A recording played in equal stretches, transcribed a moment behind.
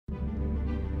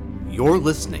You're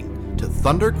listening to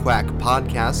Thunderquack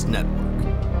Podcast Network.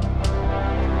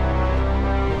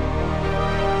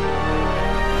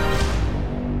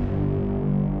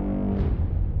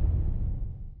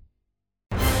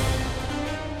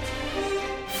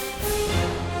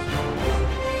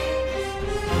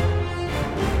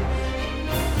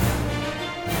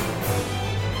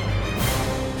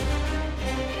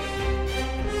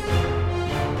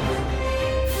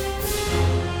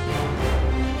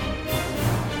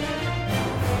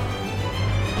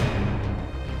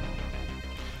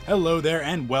 Hello there,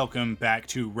 and welcome back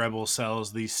to Rebel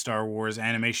Cells, the Star Wars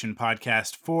animation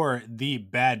podcast for the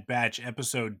Bad Batch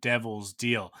episode Devil's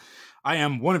Deal. I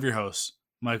am one of your hosts,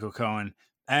 Michael Cohen,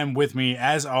 and with me,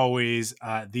 as always,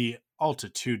 the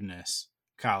altitudinous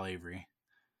Kyle Avery.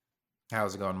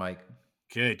 How's it going, Mike?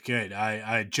 Good.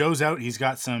 Joe's out. He's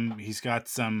got some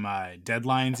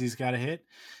deadlines he's got to hit.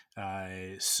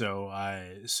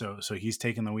 So he's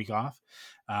taking the week off.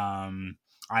 I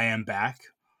am back.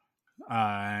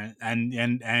 And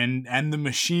the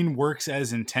machine works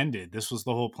as intended. This was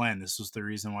the whole plan. This was the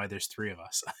reason why there's three of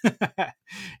us.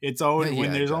 It's always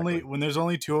when there's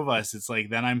only two of us, it's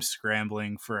like then I'm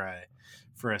scrambling for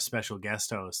a special guest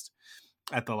host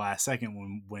at the last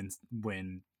second when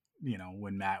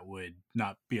Matt would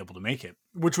not be able to make it,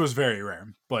 which was very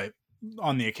rare. But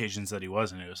on the occasions that he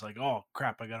wasn't, it was like, oh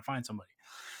crap, I gotta find somebody.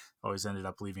 Always ended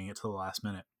up leaving it to the last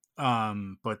minute.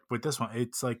 But with this one,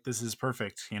 it's like, this is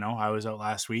perfect. I was out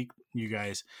last week. You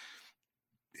guys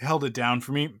held it down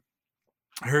for me.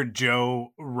 I heard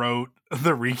Joe wrote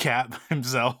the recap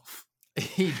himself.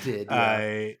 He did.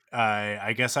 Yeah.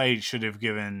 I guess I should have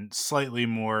given slightly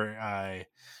more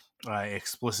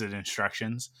explicit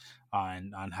instructions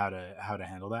on how to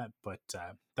handle that, but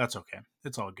that's okay.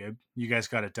 It's all good. You guys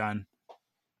got it done.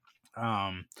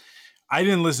 I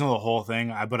didn't listen to the whole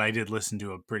thing, but I did listen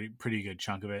to a pretty good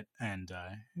chunk of it, and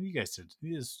you guys did a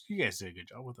good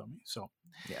job without me. So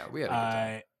yeah, we had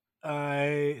a good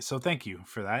time. So thank you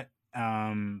for that.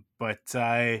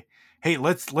 Hey,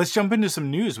 let's jump into some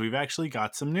news. We've actually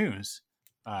got some news.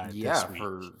 This week.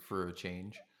 for a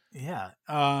change. Yeah.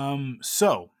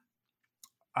 So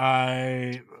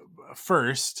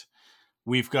first,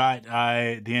 we've got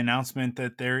the announcement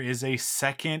that there is a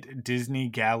second Disney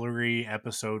Gallery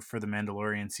episode for The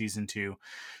Mandalorian Season 2,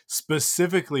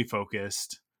 specifically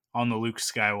focused on the Luke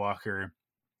Skywalker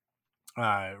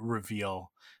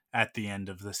reveal at the end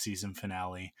of the season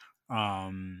finale.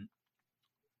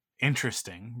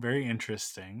 Interesting, very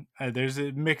interesting. There's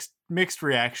a mixed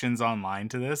reactions online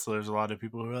to this. So there's a lot of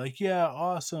people who are like, yeah,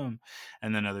 awesome.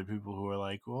 And then other people who are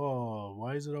like, oh,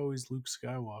 why is it always Luke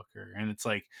Skywalker? And it's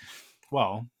like,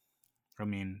 well, I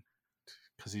mean,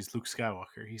 because he's Luke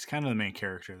Skywalker. He's kind of the main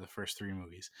character of the first three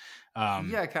movies.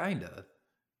 Yeah, kind of.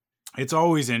 It's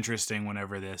always interesting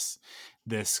whenever this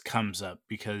comes up,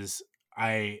 because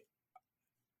I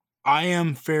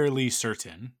am fairly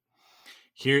certain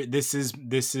here. This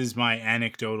is my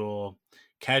anecdotal,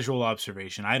 casual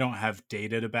observation. I don't have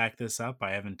data to back this up.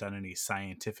 I haven't done any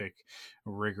scientific,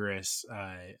 rigorous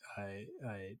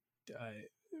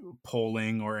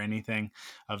polling or anything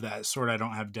of that sort. I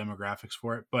don't have demographics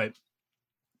for it, but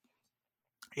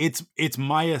it's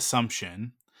my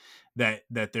assumption that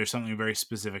there's something very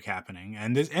specific happening,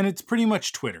 and it's pretty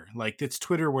much Twitter. Like, it's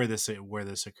Twitter where this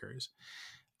occurs.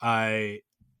 A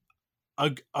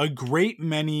great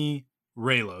many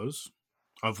Reylos,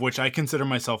 of which I consider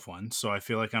myself one, so I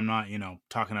feel like I'm not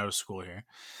talking out of school here,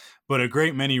 but a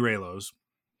great many Reylos,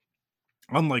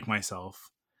 unlike myself,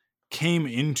 came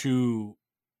into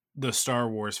the Star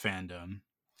Wars fandom.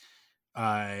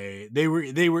 They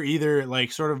were either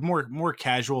like sort of more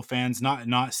casual fans,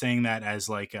 not saying that as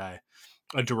like a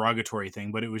derogatory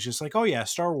thing, but it was just like, oh yeah,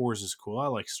 Star Wars is cool. I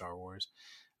like Star Wars.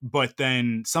 But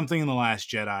then something in The Last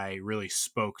Jedi really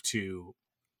spoke to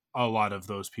a lot of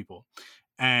those people,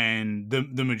 and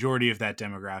the majority of that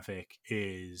demographic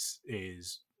is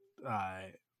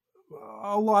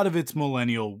a lot of it's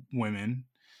millennial women,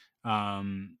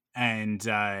 and there's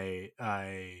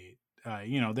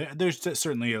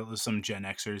certainly some Gen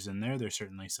Xers in there. There's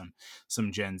certainly some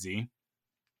Gen Z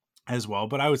as well,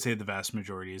 but I would say the vast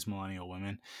majority is millennial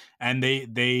women, and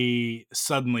they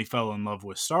suddenly fell in love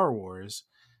with Star Wars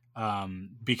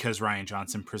because Rian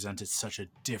Johnson presented such a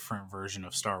different version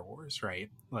of Star Wars, right?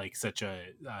 Like such a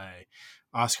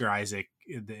Oscar Isaac.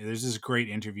 There's this great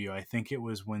interview. I think it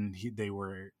was when they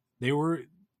were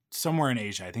somewhere in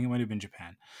Asia. I think it might have been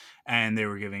Japan, and they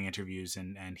were giving interviews,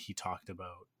 and he talked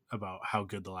about how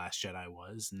good The Last Jedi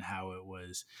was, and how it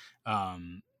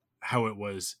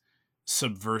was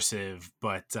subversive,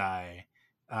 but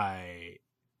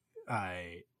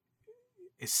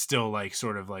is still like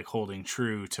sort of like holding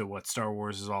true to what Star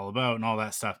Wars is all about and all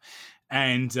that stuff.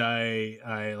 And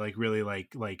I like really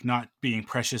like not being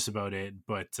precious about it,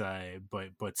 but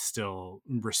still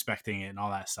respecting it and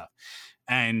all that stuff.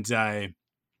 And I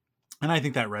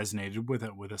think that resonated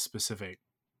with a specific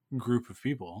group of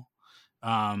people.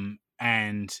 And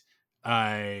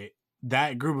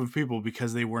that group of people,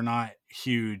 because they were not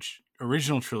huge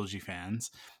original trilogy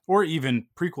fans or even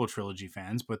prequel trilogy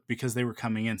fans, but because they were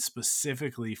coming in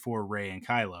specifically for Rey and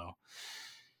Kylo,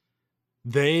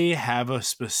 they have a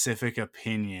specific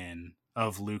opinion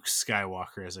of Luke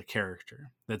Skywalker as a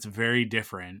character that's very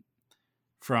different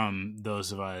from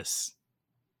those of us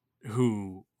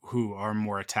who are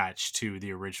more attached to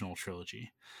the original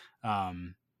trilogy.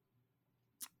 And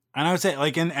I would say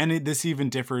like, this even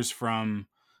differs from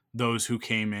those who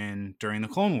came in during the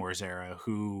Clone Wars era,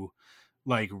 who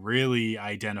like really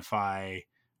identify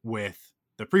with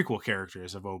the prequel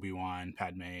characters of Obi-Wan,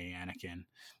 Padme, Anakin,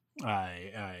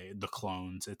 the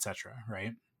clones, etc.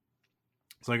 Right?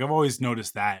 So like I've always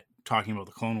noticed that, talking about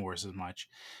the Clone Wars as much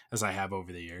as I have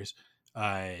over the years,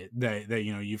 that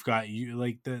you know, you've got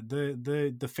like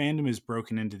the fandom is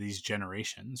broken into these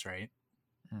generations, right?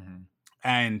 Mm-hmm.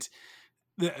 And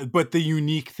but the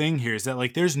unique thing here is that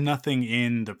like there's nothing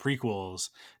in the prequels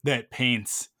that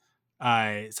paints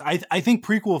so I think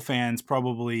prequel fans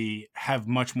probably have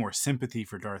much more sympathy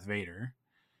for Darth Vader,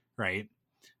 right?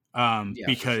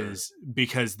 Because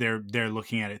they're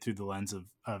looking at it through the lens of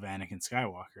Anakin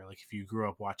Skywalker. Like if you grew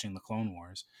up watching the Clone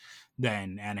Wars,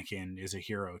 then Anakin is a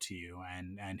hero to you,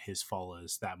 and his fall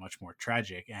is that much more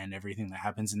tragic, and everything that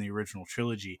happens in the original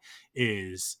trilogy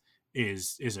is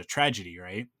a tragedy,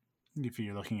 right? If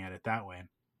you're looking at it that way.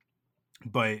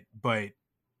 But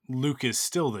Luke is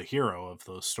still the hero of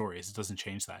those stories. It doesn't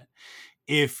change that.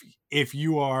 If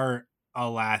you are a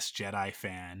Last Jedi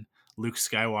fan, Luke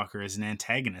Skywalker is an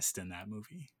antagonist in that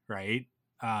movie, right?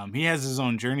 He has his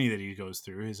own journey that he goes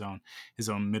through, his own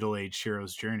middle-aged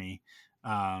hero's journey.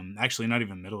 Actually, not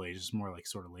even middle-aged; it's more like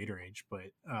sort of later age,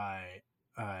 but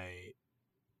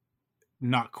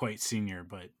not quite senior,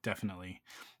 but definitely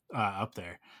up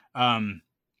there.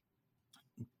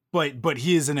 But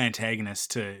he is an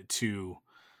antagonist to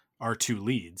our two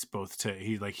leads, both to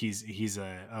he's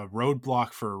a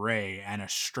roadblock for Rey and a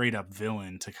straight up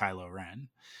villain to Kylo Ren,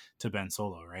 to Ben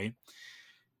Solo, right?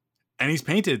 And he's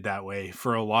painted that way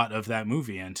for a lot of that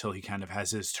movie until he kind of has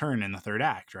his turn in the third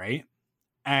act, right?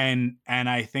 And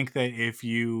I think that if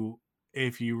you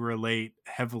relate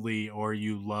heavily, or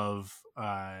you love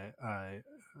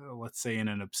let's say in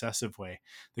an obsessive way,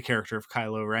 the character of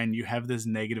Kylo Ren, you have this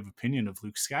negative opinion of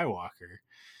Luke Skywalker,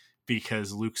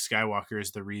 because Luke Skywalker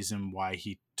is the reason why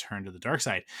he turned to the dark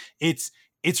side. It's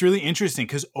really interesting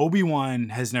because Obi-Wan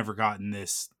has never gotten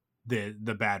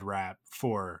the bad rap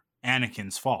for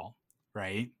Anakin's fall,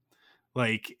 right?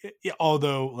 Like,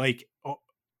 although like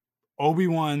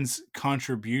Obi-Wan's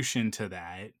contribution to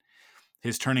that,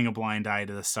 his turning a blind eye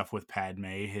to the stuff with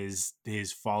Padme, his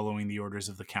following the orders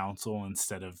of the council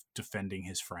instead of defending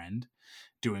his friend,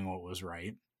 doing what was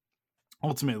right,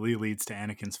 ultimately leads to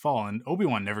Anakin's fall. And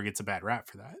Obi-Wan never gets a bad rap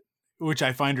for that, which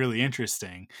I find really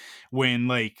interesting, when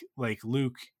like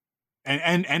Luke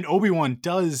and Obi-Wan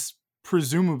does,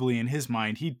 presumably in his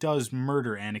mind, he does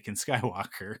murder Anakin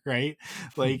Skywalker, right?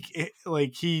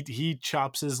 Like he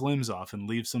chops his limbs off and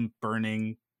leaves him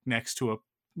burning next to a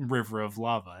river of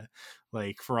lava.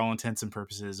 Like, for all intents and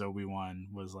purposes, Obi-Wan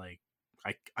was like,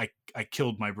 I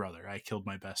killed my brother, I killed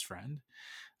my best friend.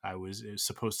 I was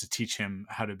supposed to teach him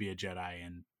how to be a Jedi,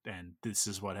 and this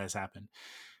is what has happened.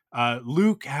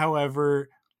 Luke, however,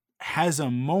 has a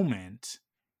moment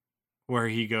where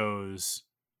he goes,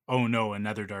 "Oh no,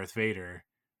 another Darth Vader,"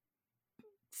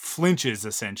 flinches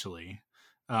essentially,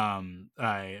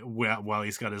 while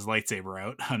he's got his lightsaber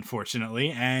out, unfortunately,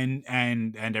 and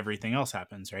everything else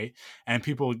happens, right? And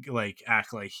people like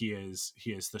act like he is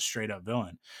the straight up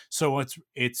villain. So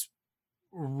it's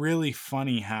really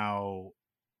funny how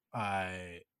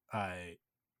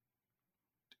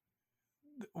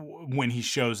when he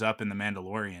shows up in The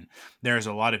Mandalorian, there's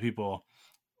a lot of people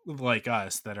like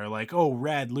us that are like, "Oh,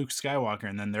 rad, Luke Skywalker,"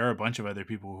 and then there are a bunch of other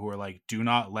people who are like, "Do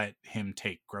not let him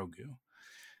take Grogu."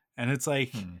 And it's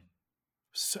like,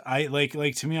 so I like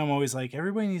to me, I'm always like,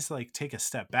 everybody needs to like take a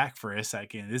step back for a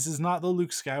second. This is not the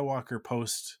Luke Skywalker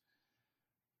post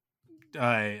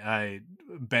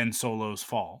Ben Solo's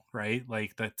fall, right?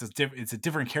 Like, that's it's a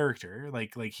different character.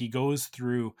 Like he goes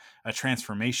through a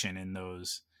transformation in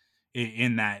those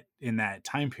in that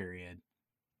time period.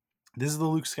 This is the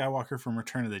Luke Skywalker from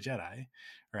Return of the Jedi,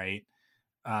 right?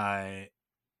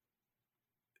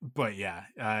 but yeah,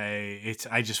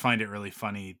 I just find it really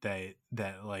funny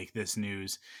that like this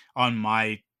news on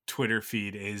my Twitter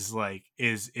feed is like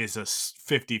is a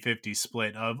 50-50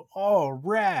 split of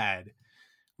rad.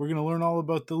 We're gonna learn all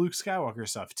about the Luke Skywalker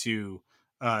stuff to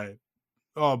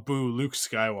oh boo, Luke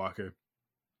Skywalker.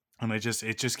 And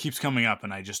it just keeps coming up,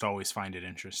 and I just always find it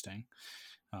interesting,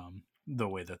 the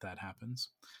way that happens.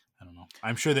 I don't know.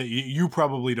 I'm sure that you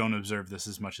probably don't observe this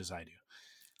as much as I do.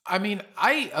 I mean,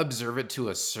 I observe it to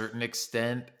a certain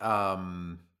extent.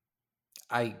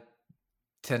 I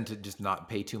tend to just not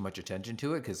pay too much attention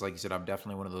to it because, like you said, I'm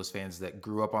definitely one of those fans that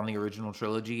grew up on the original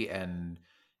trilogy and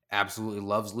absolutely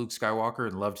loves Luke Skywalker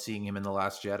and loved seeing him in The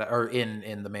Last Jedi or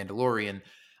in The Mandalorian.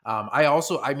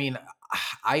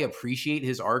 I appreciate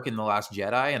his arc in The Last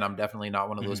Jedi, and I'm definitely not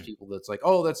one of those people that's like,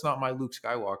 oh, that's not my Luke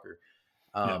Skywalker.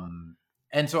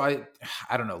 And so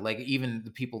I don't know, like even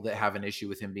the people that have an issue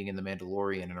with him being in The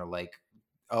Mandalorian and are like,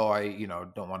 oh, I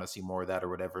don't want to see more of that or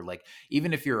whatever. Like,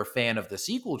 even if you're a fan of the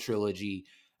sequel trilogy,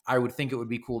 I would think it would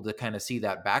be cool to kind of see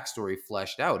that backstory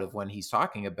fleshed out of when he's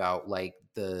talking about like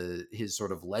his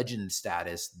sort of legend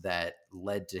status that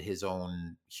led to his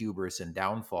own hubris and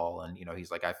downfall. And,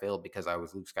 he's like, I failed because I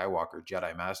was Luke Skywalker,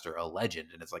 Jedi Master, a legend.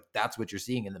 And it's like, that's what you're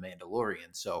seeing in The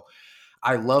Mandalorian. So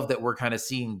I love that we're kind of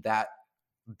seeing that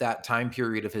time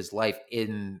period of his life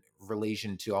in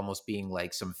relation to almost being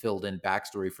like some filled in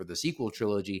backstory for the sequel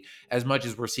trilogy, as much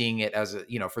as we're seeing it as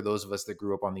a, for those of us that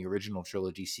grew up on the original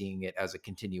trilogy, seeing it as a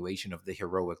continuation of the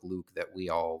heroic Luke that we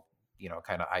all,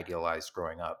 kind of idealized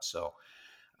growing up. So,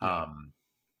 I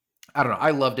don't know.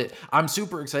 I loved it. I'm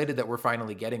super excited that we're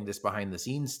finally getting this behind the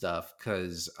scenes stuff.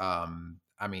 Cause,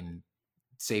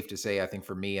 safe to say, I think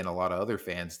for me and a lot of other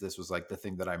fans, this was like the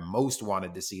thing that I most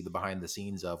wanted to see the behind the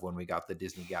scenes of when we got the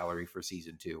Disney Gallery for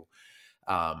season 2.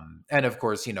 And of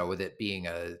course, with it being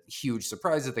a huge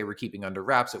surprise that they were keeping under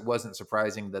wraps, it wasn't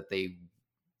surprising that they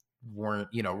weren't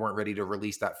ready to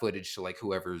release that footage to like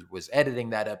whoever was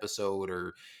editing that episode,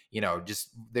 or, just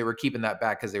they were keeping that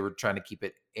back because they were trying to keep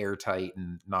it airtight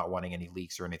and not wanting any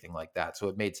leaks or anything like that. So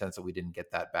it made sense that we didn't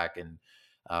get that back in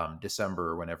December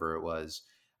or whenever it was.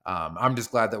 I'm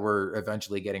just glad that we're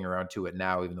eventually getting around to it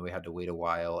now, even though we had to wait a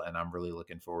while. And I'm really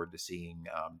looking forward to seeing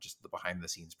just the behind the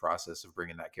scenes process of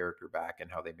bringing that character back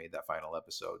and how they made that final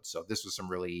episode. So this was some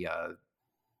really,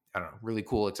 really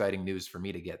cool, exciting news for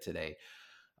me to get today.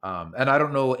 And I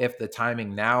don't know if the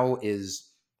timing now is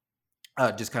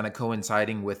just kind of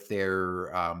coinciding with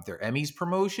their Emmys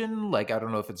promotion. Like, I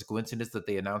don't know if it's a coincidence that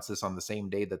they announced this on the same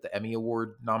day that the Emmy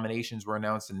Award nominations were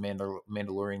announced and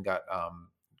Mandalorian got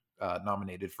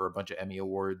nominated for a bunch of Emmy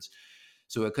Awards.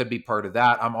 So it could be part of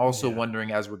that. I'm also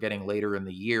wondering, as we're getting later in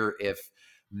the year, if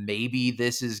maybe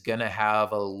this is going to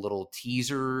have a little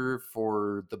teaser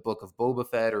for the Book of Boba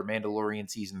Fett or Mandalorian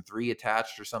season 3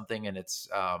 attached or something. And it's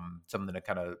something to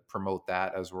kind of promote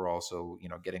that as we're also,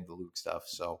 getting the Luke stuff.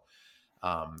 So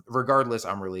regardless,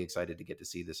 I'm really excited to get to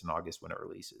see this in August when it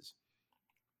releases.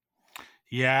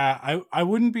 Yeah, I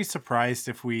wouldn't be surprised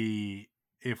if we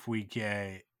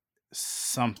get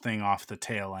something off the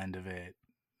tail end of it,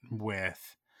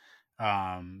 with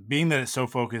being that it's so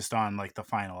focused on like the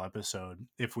final episode,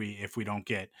 if we don't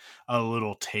get a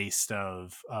little taste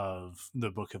of the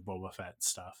Book of Boba Fett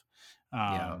stuff,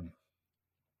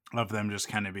 of them just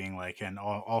kind of being like, and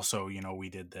also, we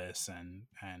did this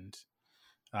and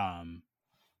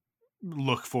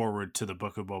look forward to the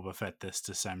Book of Boba Fett this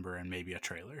December, and maybe a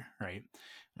trailer, right?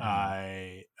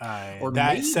 Or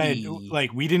that maybe... said,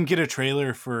 like, we didn't get a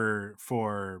trailer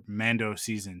for Mando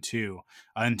season 2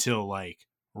 until like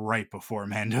right before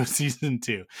Mando season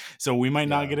 2, so we might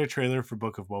not get a trailer for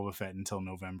Book of Boba Fett until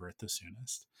November at the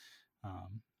soonest.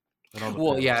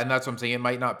 Well, yeah, and that's what I'm saying. It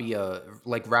might not be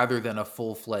rather than a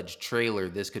full-fledged trailer,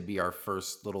 this could be our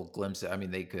first little glimpse. I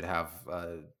mean, they could have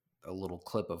a little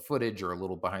clip of footage or a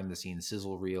little behind-the-scenes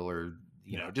sizzle reel, or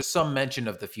just some mention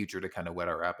of the future to kind of whet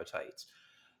our appetites.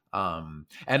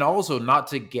 And also, not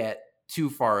to get too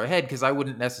far ahead, because I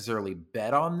wouldn't necessarily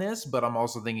bet on this, but I'm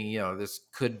also thinking, this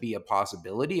could be a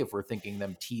possibility if we're thinking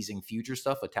them teasing future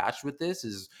stuff attached with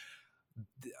this.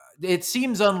 It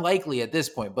seems unlikely at this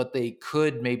point, but they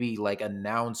could maybe like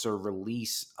announce or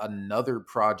release another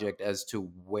project as to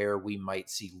where we might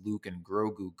see Luke and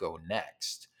Grogu go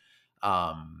next.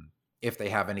 If they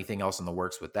have anything else in the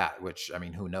works with that, which, I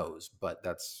mean, who knows, but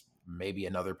that's maybe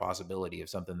another possibility of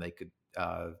something they could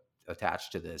attach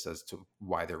to this as to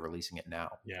why they're releasing it now.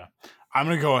 Yeah. I'm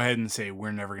going to go ahead and say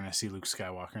we're never going to see Luke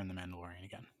Skywalker in The Mandalorian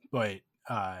again, but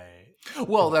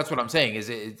well, that's what I'm saying is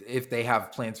if they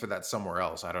have plans for that somewhere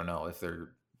else. I don't know if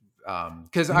they're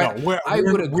because I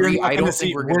would agree. I don't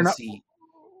think we're going to see.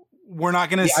 we're not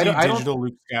going to Yeah, see I don't. digital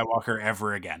Luke Skywalker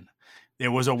ever again. It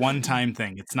was a one-time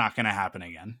thing. It's not going to happen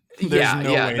again. There's Yeah,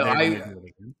 no yeah. way No, they're going to do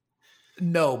it again.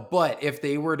 no, but if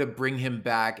they were to bring him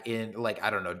back in, like,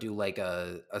 I don't know, do like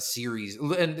a series,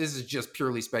 and this is just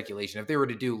purely speculation. If they were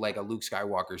to do like a Luke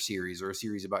Skywalker series or a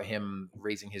series about him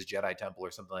raising his Jedi temple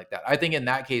or something like that, I think in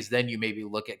that case, then you maybe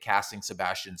look at casting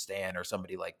Sebastian Stan or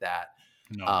somebody like that,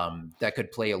 No, that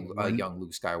could play a we're young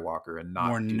Luke Skywalker and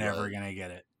we're not do never a. going to get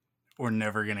it. We're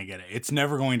never going to get it. It's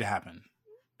never going to happen.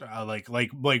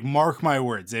 Like mark my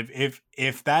words.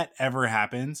 If that ever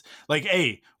happens, like,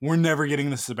 we're never getting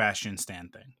the Sebastian Stan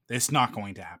thing. It's not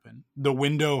going to happen. The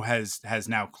window has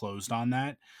now closed on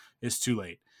that. It's too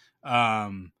late.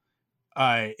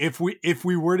 If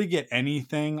we were to get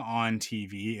anything on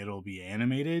TV, it'll be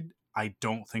animated. I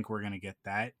don't think we're gonna get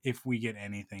that. If we get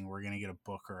anything, we're gonna get a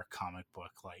book or a comic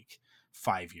book like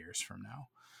 5 years from now.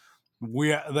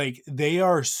 They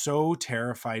are so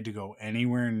terrified to go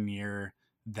anywhere near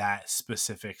that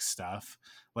specific stuff.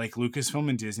 Like Lucasfilm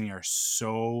and Disney are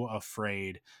so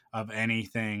afraid of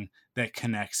anything that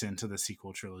connects into the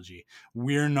sequel trilogy.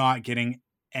 We're not getting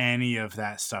any of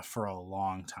that stuff for a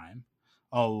long time.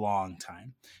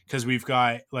 Because we've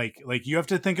got like you have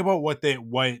to think about what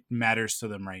matters to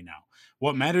them right now.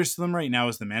 What matters to them right now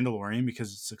is The Mandalorian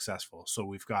because it's successful. So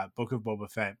we've got Book of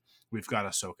Boba Fett, we've got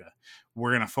Ahsoka. We're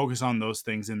going to focus on those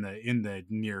things in the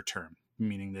near term,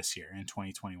 meaning this year in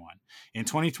 2021. In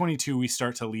 2022, we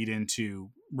start to lead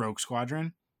into Rogue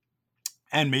Squadron,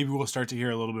 and maybe we'll start to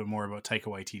hear a little bit more about Taika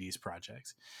Waititi's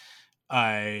projects.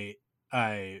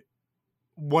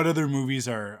 What other movies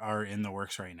are in the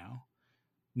works right now?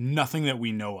 Nothing that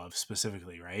we know of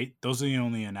specifically, right? Those are the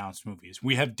only announced movies.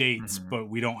 We have dates, but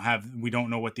we don't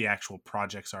know what the actual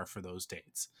projects are for those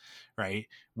dates, right?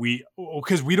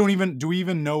 Because we don't even, do we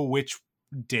even know which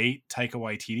date Taika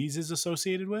Waititi's is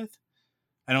associated with?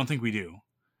 I don't think we do.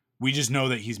 We just know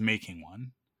that he's making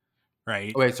one,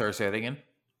 right? Wait, sorry, say that again.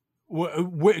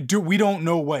 We don't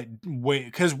know what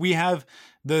because we have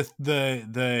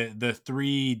the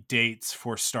 3 dates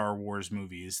for Star Wars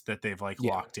movies that they've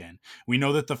locked in. We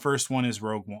know that the first one is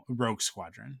Rogue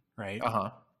Squadron, right?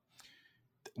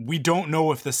 We don't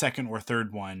know if the second or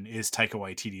third one is Taika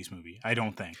Waititi's movie. I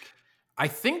don't think. I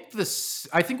think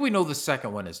we know the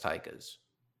second one is Taika's.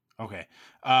 Okay.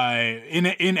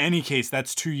 In any case,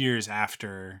 that's 2 years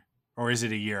after, or is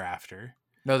it a year after?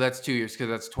 No, that's 2 years because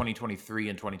that's 2023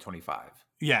 and 2025.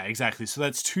 Yeah, exactly. So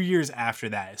that's 2 years after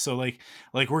that. So like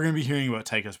we're going to be hearing about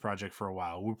Taika's project for a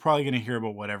while. We're probably going to hear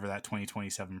about whatever that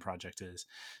 2027 project is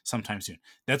sometime soon.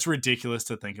 That's ridiculous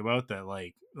to think about that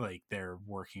like they're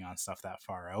working on stuff that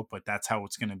far out, but that's how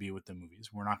it's going to be with the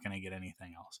movies. We're not going to get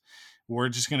anything else. We're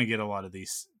just going to get a lot of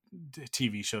these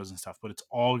TV shows and stuff, but it's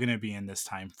all going to be in this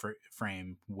time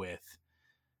frame with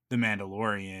The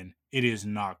Mandalorian. It is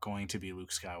not going to be Luke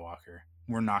Skywalker.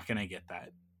 We're not going to get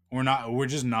that. We're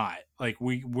just not. Like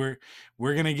we're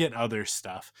going to get other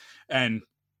stuff. And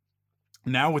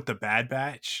now with the Bad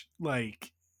Batch, we're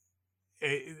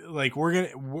going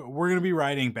to be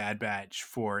riding Bad Batch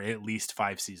for at least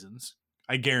 5 seasons.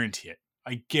 I guarantee it.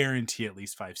 I guarantee at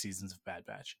least 5 seasons of Bad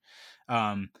Batch.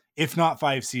 If not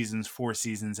 5 seasons, 4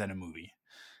 seasons and a movie.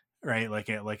 Right? Like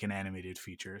an animated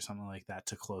feature or something like that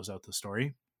to close out the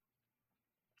story.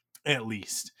 At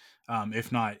least,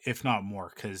 if not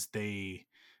more, because the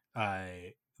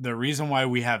reason why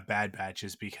we have Bad Batch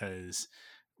is because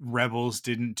Rebels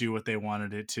didn't do what they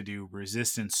wanted it to do.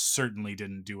 Resistance certainly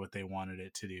didn't do what they wanted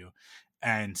it to do.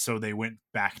 And so they went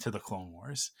back to the Clone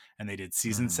Wars and they did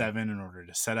season 7 in order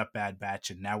to set up Bad Batch.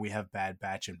 And now we have Bad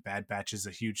Batch, and Bad Batch is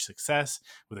a huge success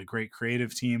with a great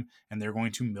creative team, and they're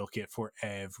going to milk it for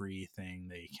everything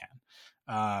they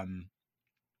can.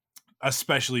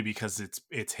 Especially because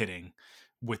it's hitting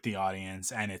with the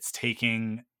audience and it's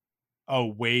taking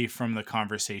away from the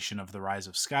conversation of the Rise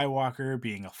of Skywalker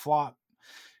being a flop.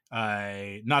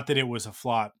 Not that it was a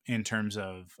flop in terms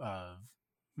of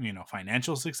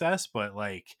financial success, but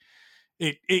like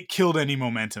it killed any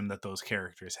momentum that those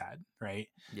characters had, right?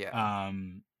 Yeah.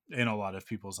 In a lot of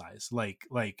people's eyes, like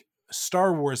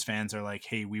Star Wars fans are like,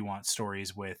 hey, we want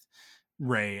stories with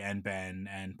Rey and Ben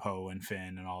and Poe and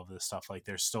Finn and all of this stuff. Like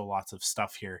there's still lots of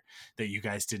stuff here that you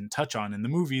guys didn't touch on in the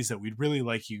movies that we'd really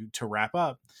like you to wrap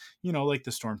up, like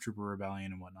the Stormtrooper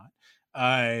Rebellion and whatnot.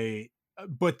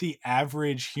 But the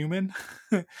average human,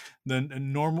 the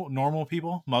normal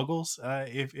people, muggles,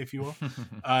 if you will,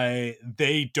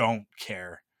 they don't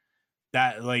care.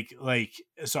 That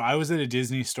so I was at a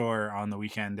Disney store on the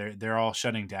weekend. They're all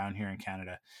shutting down here in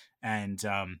Canada, and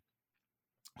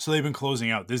so they've been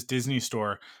closing out. This Disney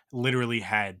store literally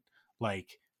had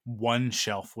like one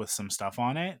shelf with some stuff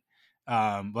on it.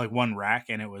 like one rack,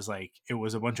 and it was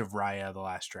a bunch of Raya the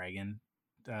Last Dragon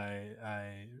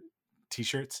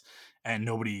t-shirts, and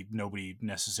nobody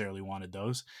necessarily wanted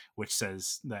those, which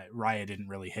says that Raya didn't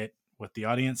really hit with the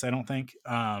audience, I don't think.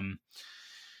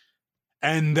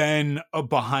 And then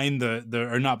behind the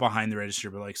or not behind the register,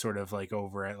 but like sort of like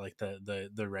over at like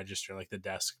the register, like the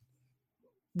desk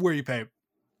where you pay,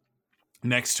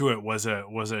 next to it was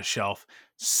a shelf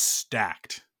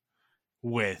stacked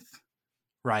with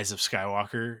Rise of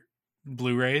Skywalker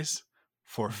Blu-rays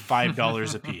for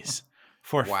 $5 a piece.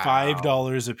 For Wow.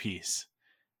 $5 a piece.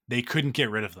 They couldn't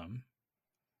get rid of them.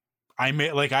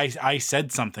 I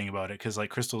said something about it because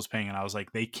like Crystal was paying, and I was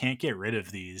like, they can't get rid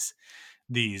of these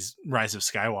Rise of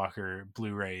Skywalker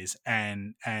Blu-rays,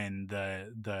 and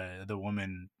the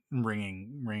woman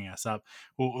ringing us up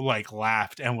like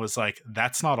laughed and was like,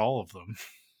 that's not all of them.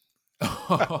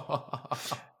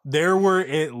 There were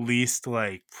at least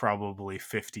like probably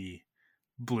 50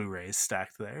 Blu-rays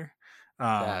stacked there.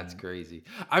 That's crazy.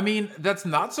 I mean, that's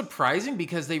not surprising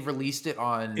because they released it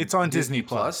on it's on Disney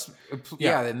Plus.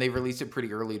 Yeah, and they released it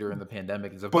pretty early during the pandemic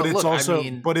and stuff. But it's look, also I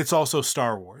mean, but it's also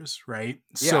Star Wars, right?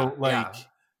 Yeah, So like yeah.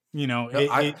 you know,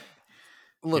 No,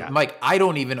 look, yeah. Mike, I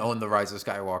don't even own the Rise of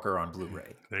Skywalker on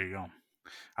Blu-ray. There you go.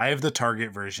 I have the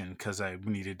Target version because I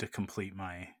needed to complete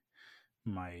my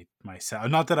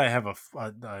set. Not that I have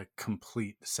a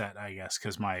complete set, I guess,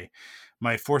 because my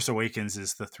Force Awakens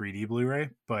is the 3D Blu-ray,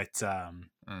 but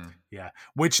yeah.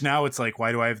 Which now it's like,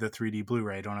 why do I have the 3D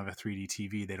Blu-ray? I don't have a 3D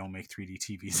TV. They don't make 3D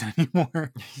TVs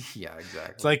anymore. Yeah,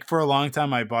 exactly. It's like for a long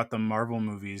time I bought the Marvel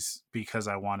movies because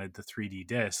I wanted the 3D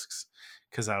discs,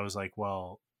 because I was like,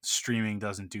 well, streaming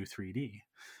doesn't do 3D,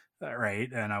 right?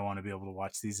 And I want to be able to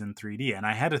watch these in 3D. And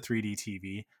I had a 3D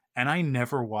TV. And I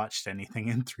never watched anything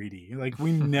in 3D. Like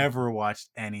we never watched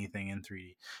anything in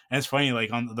 3D. And it's funny,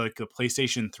 like on the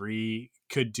PlayStation 3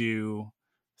 could do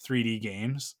 3D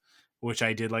games, which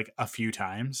I did like a few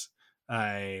times.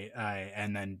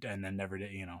 And then never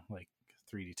did, like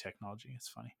 3D technology. It's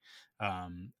funny.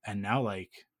 And now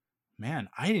like, man,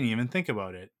 I didn't even think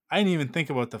about it. I didn't even think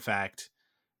about the fact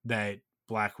that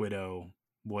Black Widow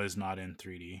was not in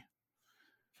 3D.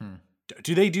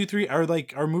 Do they do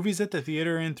are movies at the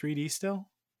theater in 3D still?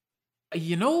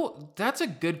 That's a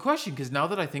good question, because now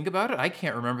that I think about it, I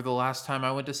can't remember the last time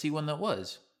I went to see one that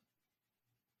was.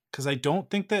 Because I don't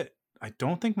think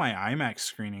my IMAX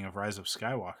screening of Rise of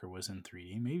Skywalker was in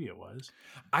 3D. Maybe it was.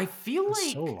 I feel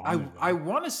like so long ago. I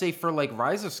want to say for like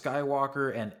Rise of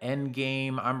Skywalker and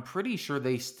Endgame, I'm pretty sure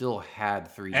they still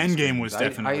had 3D. Endgame was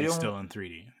definitely still in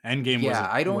 3D. Endgame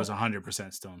was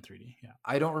 100% still in 3D. Yeah.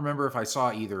 I don't remember if I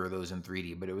saw either of those in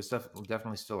 3D, but it was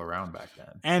definitely still around back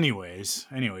then. Anyways,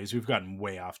 we've gotten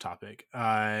way off topic.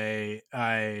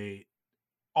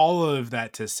 All of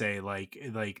that to say, like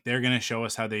they're gonna show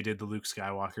us how they did the Luke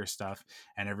Skywalker stuff,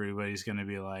 and everybody's gonna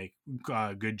be like,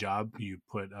 "Good job, you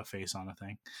put a face on a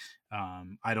thing."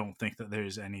 I don't think that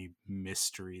there's any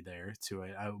mystery there to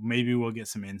it. Maybe we'll get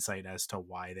some insight as to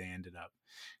why they ended up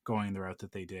going the route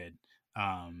that they did,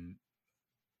 and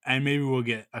maybe we'll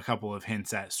get a couple of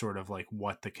hints at sort of like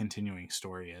what the continuing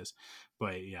story is.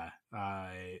 But yeah,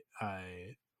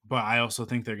 but I also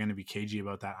think they're going to be cagey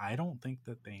about that. I don't think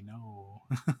that they know.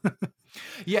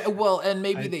 Yeah, well, and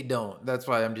maybe they don't. That's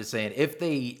why I'm just saying, if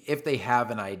they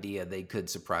have an idea, they could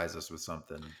surprise us with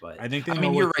something. But I think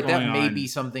you're right. That may be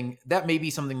something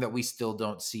that we still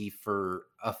don't see for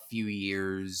a few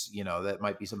years. That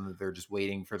might be something that they're just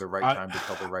waiting for the right time to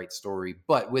tell the right story.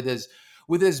 But with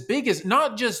as big as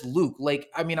not just Luke, like,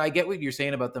 I mean, I get what you're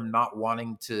saying about them not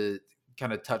wanting to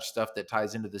kind of touch stuff that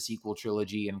ties into the sequel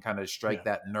trilogy and kind of strike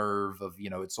that nerve of,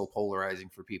 it's so polarizing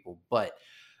for people. But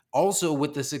also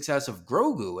with the success of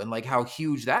Grogu and like how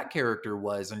huge that character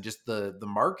was, and just the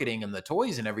marketing and the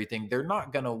toys and everything, they're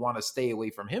not going to want to stay away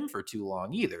from him for too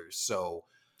long either. So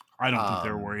I don't think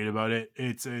they're worried about it.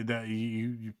 It's that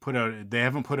you put out, they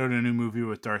haven't put out a new movie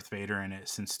with Darth Vader in it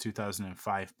since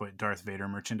 2005, but Darth Vader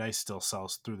merchandise still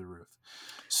sells through the roof.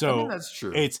 So I mean, that's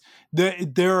true. It's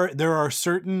there are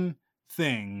certain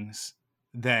things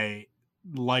that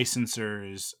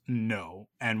licensors know,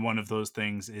 and one of those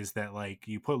things is that, like,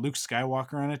 you put Luke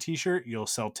Skywalker on a t-shirt, you'll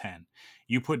sell 10.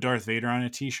 You put Darth Vader on a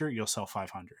t-shirt, you'll sell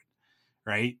 500,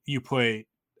 right? You put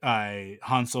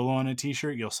Han Solo on a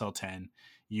t-shirt, you'll sell 10.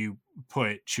 You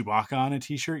put Chewbacca on a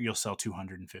t-shirt, you'll sell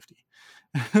 250.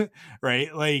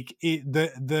 Right? Like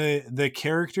the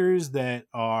characters that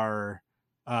are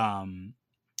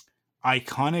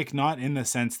iconic, not in the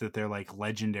sense that they're like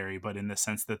legendary, but in the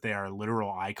sense that they are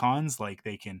literal icons. Like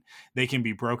they can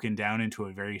be broken down into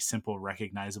a very simple,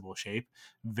 recognizable shape.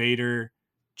 Vader,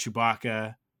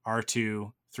 Chewbacca,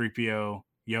 R2, 3PO,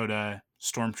 Yoda,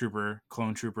 Stormtrooper,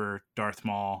 Clone Trooper, Darth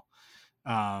Maul.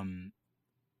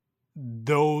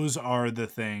 Those are the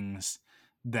things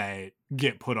that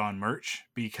get put on merch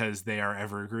because they are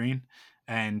evergreen.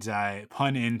 And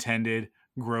pun intended,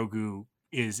 Grogu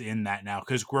is in that now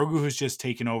because Grogu has just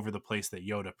taken over the place that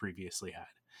Yoda previously had.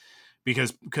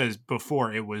 Because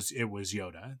before it was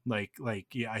Yoda.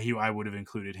 Yeah, I would have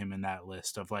included him in that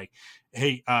list of like,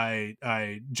 hey,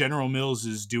 General Mills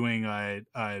is doing a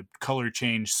color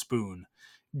change spoon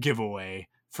giveaway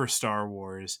for Star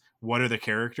Wars. What are the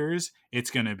characters? It's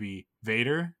going to be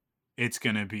Vader. It's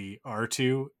going to be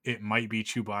R2. It might be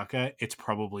Chewbacca. It's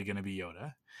probably going to be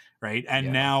Yoda. Right. And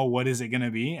Yeah. now what is it going to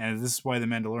be? And this is why The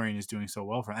Mandalorian is doing so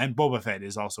well and Boba Fett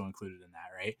is also included in that.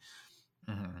 Right.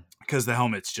 Because the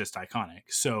helmet's just iconic.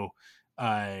 So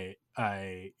yeah,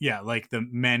 like the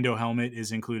Mando helmet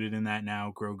is included in that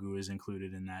now. Grogu is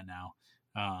included in that now.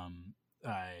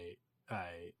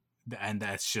 And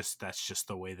that's just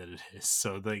the way that it is.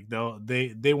 So like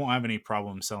they won't have any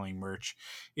problem selling merch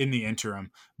in the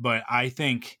interim. But I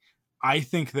think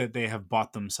that they have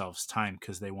bought themselves time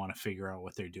because they want to figure out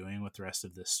what they're doing with the rest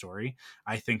of this story.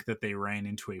 I think that they ran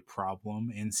into a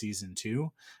problem in season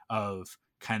 2 of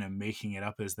kind of making it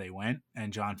up as they went,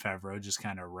 and Jon Favreau just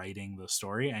kind of writing the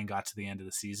story and got to the end of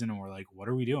the season and we're like, what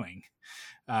are we doing?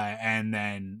 And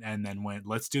then went,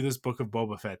 let's do this Book of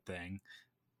Boba Fett thing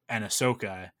and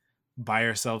Ahsoka, buy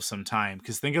ourselves some time,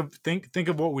 because think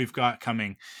of what we've got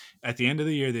coming at the end of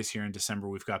the year. This year in December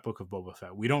we've got Book of Boba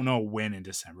Fett. We don't know when in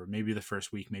December, maybe the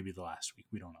first week, maybe the last week,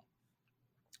 we don't know.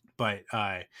 But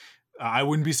I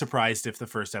wouldn't be surprised if the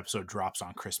first episode drops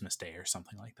on Christmas Day or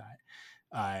something like that.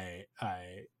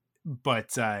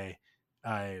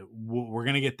 We're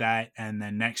gonna get that, and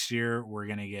then next year we're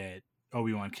gonna get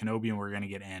Obi-Wan Kenobi, and we're gonna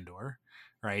get Andor,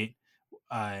 right?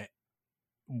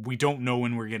 We don't know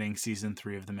when we're getting season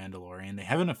 3 of The Mandalorian. They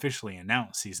haven't officially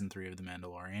announced season 3 of The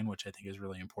Mandalorian, which I think is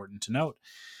really important to note.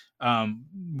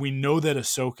 We know that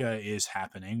Ahsoka is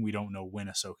happening. We don't know when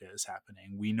Ahsoka is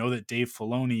happening. We know that Dave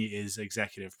Filoni is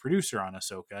executive producer on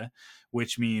Ahsoka,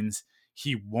 which means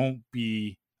he won't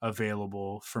be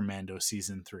available for Mando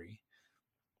season 3.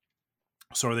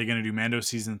 So are they going to do Mando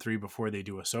season 3 before they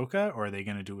do Ahsoka, or are they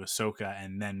going to do Ahsoka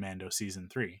and then Mando season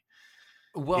 3?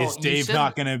 Well, is Dave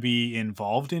not going to be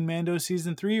involved in Mando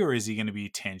season 3, or is he going to be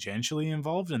tangentially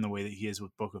involved in the way that he is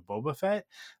with Book of Boba Fett?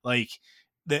 Like,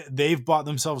 they've bought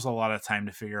themselves a lot of time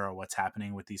to figure out what's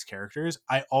happening with these characters.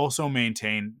 I also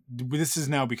maintain this has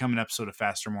now become an episode of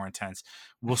Faster, More Intense.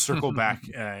 We'll circle back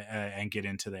and get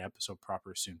into the episode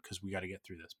proper soon because we got to get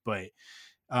through this. But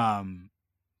I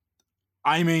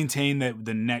maintain that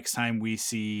the next time we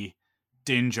see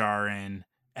Din Djarin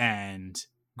and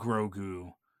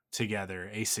Grogu together,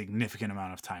 a significant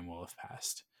amount of time will have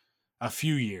passed. A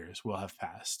few years will have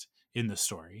passed in the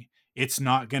story. He's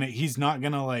not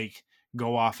gonna like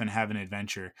go off and have an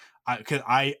adventure.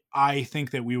 I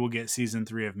think that we will get season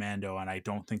 3 of Mando, and I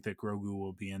don't think that Grogu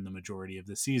will be in the majority of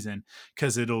the season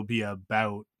because it'll be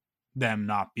about them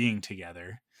not being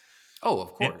together. Oh,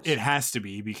 of course. It has to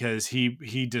be, because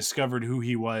he discovered who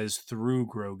he was through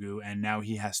Grogu, and now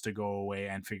he has to go away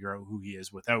and figure out who he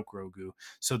is without Grogu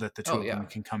so that the two of them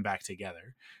can come back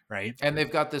together, right? And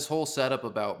they've got this whole setup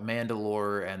about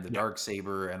Mandalore and the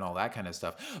Darksaber and all that kind of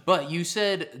stuff. But you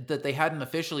said that they hadn't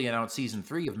officially announced season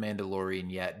 3 of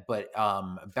Mandalorian yet, but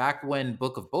back when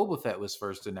Book of Boba Fett was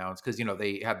first announced, because, you know,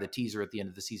 they had the teaser at the end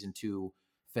of the season 2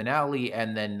 finale,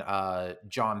 and then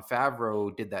Jon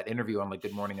Favreau did that interview on like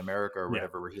Good Morning America or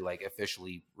whatever, where he like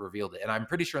officially revealed it. And I'm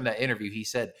pretty sure in that interview he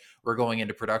said we're going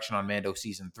into production on Mando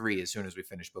season 3 as soon as we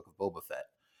finish Book of Boba Fett.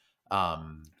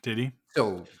 Did he?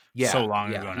 So yeah, so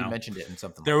long ago he now. mentioned it in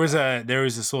something. There was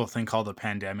this little thing called a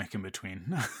pandemic in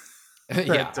between.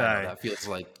 That feels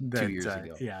like 2 years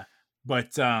ago. Yeah,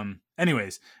 but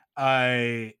anyways,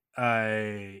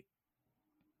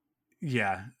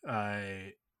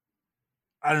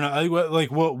 I don't know. Like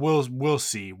we'll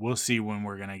see. We'll see when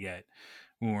we're gonna get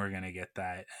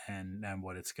that and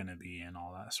what it's gonna be and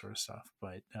all that sort of stuff.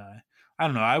 But I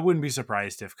don't know. I wouldn't be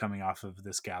surprised if coming off of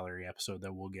this gallery episode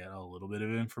that we'll get a little bit of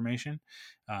information.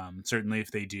 Certainly, if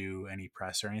they do any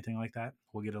press or anything like that,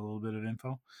 we'll get a little bit of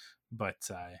info. But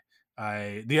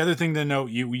the other thing to note,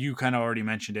 you kind of already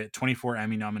mentioned it, 24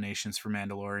 Emmy nominations for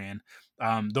Mandalorian.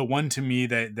 The one to me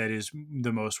that is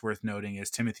the most worth noting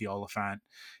is Timothy Olyphant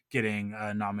getting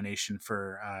a nomination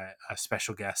for a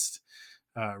special guest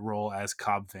role as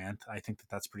Cobb Vanth. I think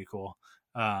that's pretty cool.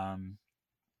 I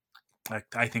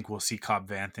think we'll see Cobb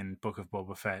Vanth in Book of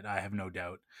Boba Fett. I have no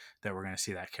doubt that we're going to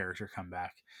see that character come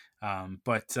back.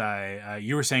 But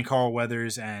you were saying Carl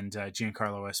Weathers and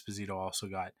Giancarlo Esposito also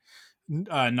got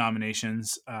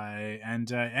nominations, and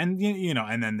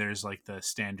and then there's like the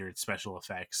standard special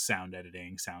effects, sound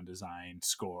editing, sound design,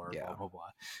 score, blah blah blah,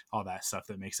 all that stuff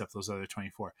that makes up those other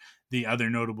 24. The other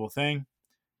notable thing,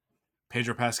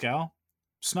 Pedro Pascal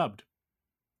snubbed.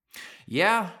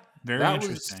 Yeah, very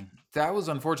interesting. That was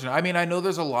unfortunate. I mean, I know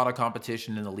there's a lot of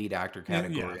competition in the lead actor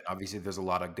category. Yeah. And obviously, there's a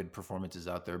lot of good performances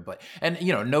out there. But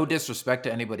no disrespect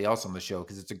to anybody else on the show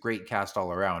because it's a great cast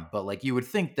all around. But like, you would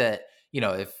think that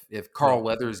if Carl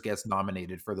Weathers gets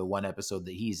nominated for the one episode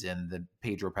that he's in, then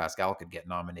Pedro Pascal could get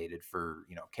nominated for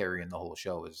carrying the whole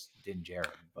show as Din Djarin.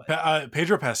 But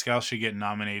Pedro Pascal should get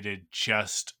nominated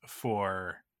just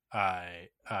for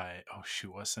oh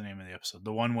shoot, what's the name of the episode?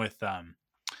 The one with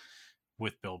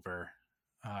Bill Burr.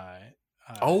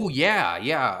 Oh yeah.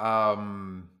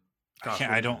 Gosh,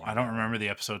 I don't remember the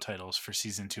episode titles for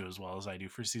season 2 as well as I do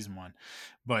for season 1,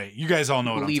 but you guys all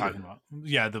know what I'm talking about.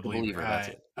 Yeah, the Believer. That's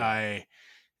it.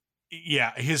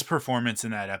 Yeah, his performance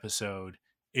in that episode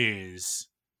is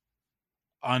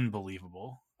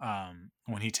unbelievable.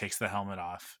 When he takes the helmet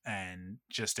off and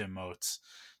just emotes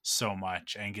so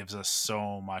much and gives us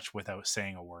so much without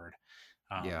saying a word.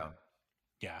 Yeah.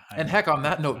 And heck, on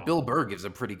that note, Bill Burr gives a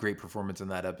pretty great performance in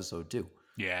that episode too.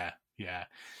 Yeah.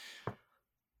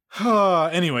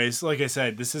 Anyways, like I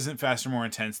said, this isn't Faster, More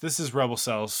Intense. This is Rebel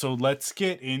Cells. So let's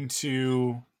get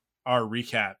into our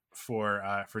recap for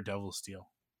Devil's Deal.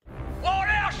 What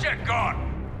else you got?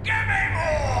 Give me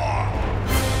more!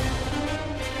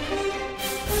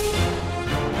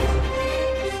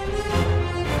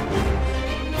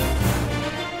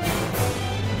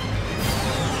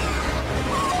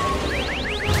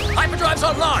 Hyperdrive's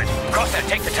online. Crosshair,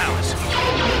 take the towers.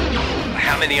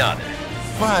 How many are there?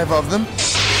 5 of them.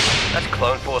 That's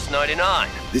Clone Force 99.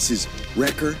 This is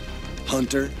Wrecker,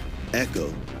 Hunter,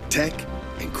 Echo, Tech,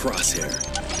 and Crosshair.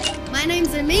 My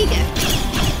name's Omega.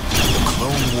 The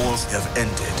Clone Wars have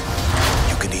ended.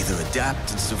 You can either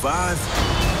adapt and survive,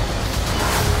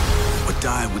 or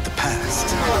die with the past.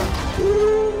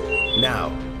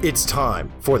 Now, it's time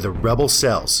for the Rebel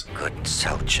Cells. Good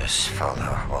soldiers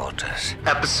follow orders.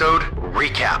 Episode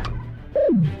recap.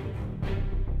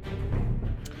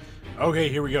 Okay,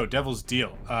 here we go. Devil's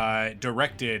Deal.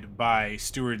 Directed by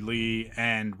Stuart Lee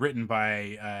and written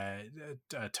by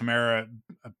Tamara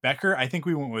Becker. I think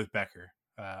we went with Becker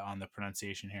on the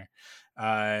pronunciation here.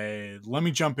 Let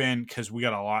me jump in because we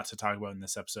got a lot to talk about in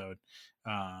this episode.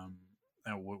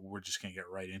 And we're just going to get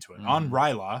right into it. Mm-hmm. On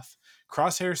Ryloth,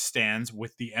 Crosshair stands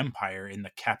with the Empire in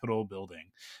the Capitol building.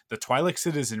 The Twi'lek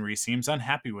citizenry seems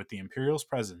unhappy with the Imperial's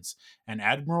presence, and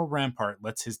Admiral Rampart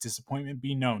lets his disappointment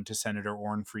be known to Senator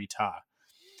Orn Free Taa.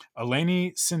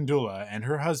 Eleni Syndulla and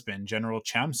her husband, General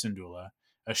Cham Syndulla,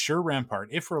 assure Rampart,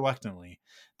 if reluctantly,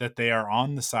 that they are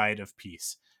on the side of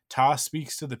peace. Taa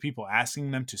speaks to the people, asking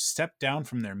them to step down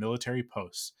from their military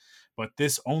posts, but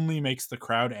this only makes the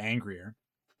crowd angrier.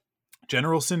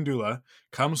 General Syndulla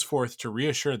comes forth to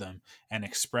reassure them and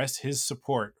express his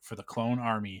support for the clone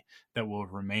army that will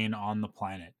remain on the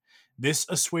planet. This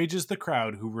assuages the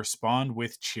crowd, who respond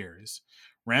with cheers.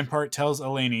 Rampart tells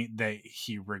Eleni that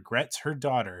he regrets her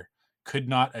daughter could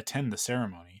not attend the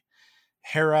ceremony.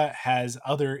 Hera has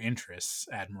other interests,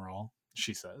 Admiral,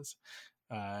 she says.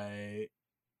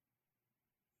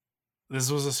 This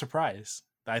was a surprise.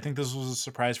 I think this was a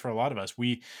surprise for a lot of us.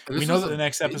 We know that the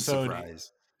next episode...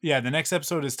 Surprise. Yeah, the next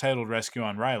episode is titled Rescue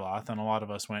on Ryloth, and a lot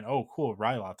of us went, oh, cool,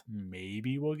 Ryloth.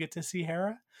 Maybe we'll get to see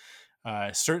Hera.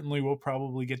 Certainly we'll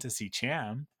probably get to see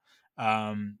Cham.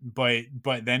 But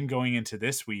then going into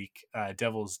this week,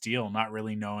 Devil's Deal, not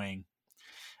really knowing,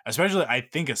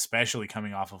 especially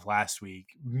coming off of last week,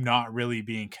 not really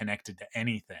being connected to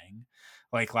anything.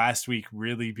 Like last week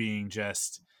really being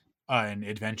just an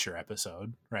adventure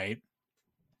episode, right?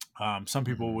 Some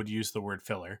people would use the word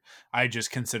filler. I just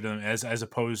consider them as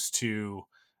opposed to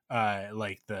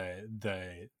like the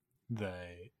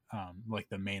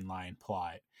mainline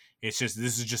plot. It's just,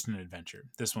 this is just an adventure.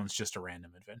 This one's just a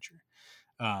random adventure.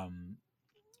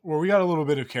 Where we got a little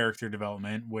bit of character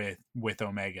development with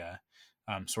Omega,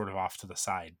 sort of off to the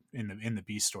side in the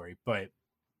B story. But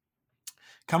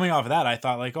coming off of that, I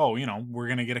thought like, oh, we're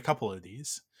gonna get a couple of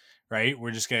these. Right,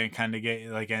 we're just gonna kind of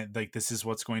get like this is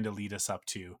what's going to lead us up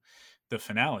to the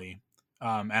finale,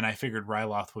 and I figured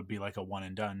Ryloth would be like a one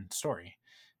and done story,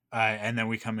 and then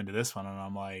we come into this one, and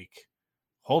I'm like,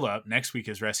 hold up, next week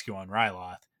is Rescue on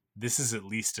Ryloth. This is at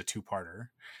least a 2-parter.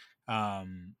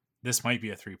 This might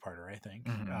be a 3-parter, I think.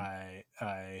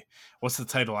 Mm-hmm. What's the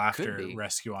title after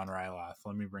Rescue on Ryloth?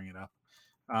 Let me bring it up.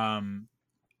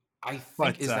 I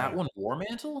think is that one War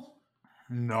Mantle?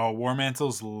 No, War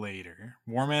Mantle's later.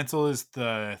 War Mantle is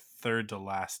the 3rd to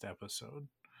last episode.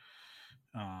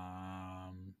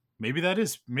 Maybe that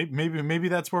is maybe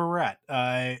that's where we're at.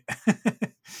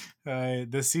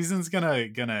 The season's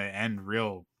gonna end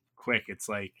real quick. It's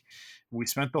like we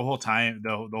spent the whole time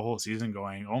the whole season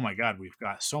going, oh my god, we've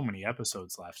got so many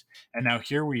episodes left, and now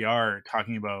here we are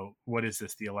talking about, what is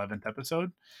this, the 11th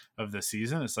episode of the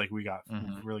season? It's like we've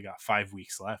really got 5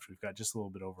 weeks left. We've got just a little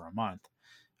bit over a month.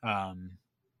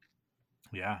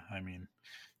 Yeah, I mean,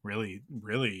 really,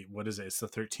 what is it? It's the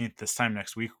 13th. This time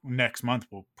next month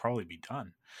we'll probably be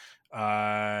done.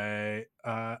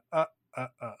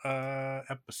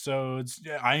 Episodes.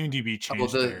 Yeah, IMDb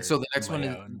changed. The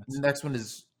next one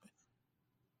is.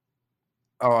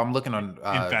 Oh, I'm looking on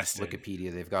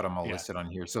Wikipedia. They've got them all listed on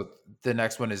here. So the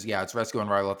next one is, it's Rescue on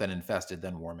Ryloth, then Infested,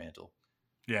 then War Mantle.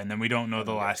 Yeah, and then we don't know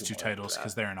the last 2 titles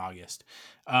because they're in August.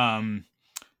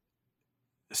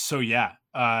 So yeah,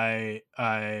 I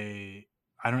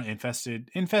don't.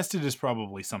 Infested is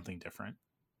probably something different,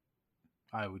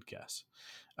 I would guess.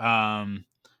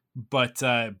 But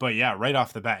yeah, right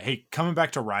off the bat, hey, coming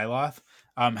back to Ryloth,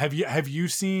 have you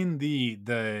seen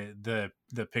the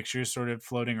pictures sort of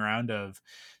floating around of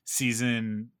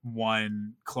season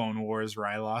 1 Clone Wars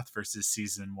Ryloth versus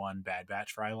season 1 Bad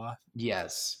Batch Ryloth?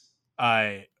 Yes.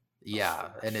 And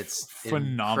it's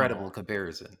phenomenal. Incredible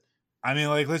comparison. I mean,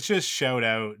 like, let's just shout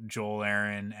out Joel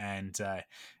Aaron and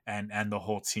the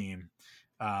whole team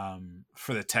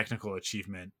for the technical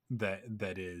achievement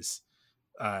that is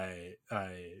the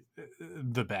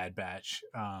Bad Batch.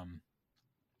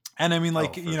 And I mean,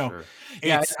 like, sure.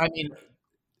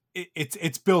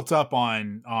 It's built up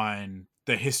on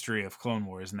the history of Clone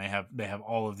Wars, and they have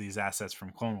all of these assets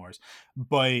from Clone Wars,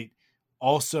 but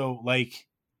also, like,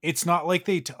 it's not like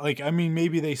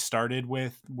maybe they started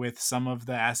with some of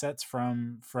the assets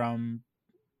from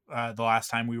the last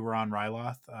time we were on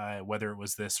Ryloth, whether it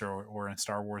was this or in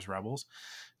Star Wars Rebels,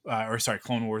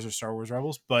 Clone Wars or Star Wars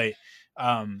Rebels. But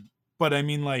I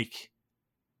mean, like,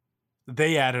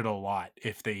 they added a lot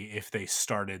if they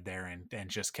started there and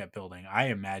just kept building. I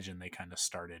imagine they kind of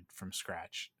started from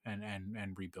scratch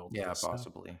and rebuilt. Yeah,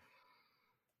 possibly.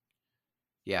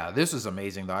 Yeah, this is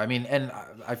amazing though. I mean, and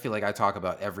I feel like I talk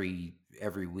about every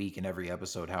week and every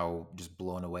episode how just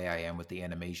blown away I am with the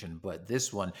animation. But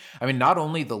this one, I mean, not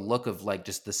only the look of, like,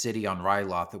 just the city on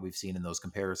Ryloth that we've seen in those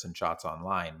comparison shots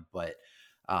online, but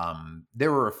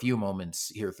there were a few moments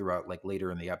here throughout, like,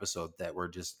 later in the episode, that were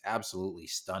just absolutely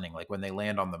stunning. Like when they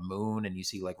land on the moon and you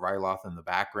see, like, Ryloth in the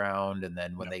background, and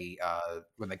then when they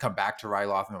come back to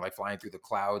Ryloth and they're, like, flying through the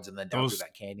clouds and then down through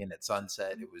that canyon at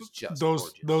sunset, it was just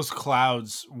gorgeous. Those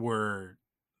clouds were,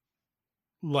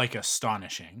 like,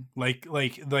 astonishing. Like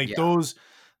those,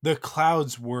 the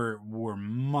clouds were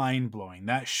mind blowing.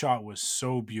 That shot was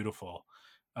so beautiful.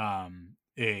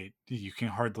 You can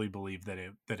hardly believe that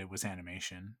it was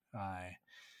animation.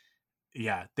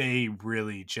 They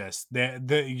really just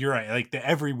you're right. Like,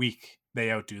 every week they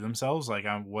outdo themselves. Like,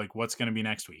 I'm like, what's going to be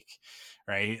next week,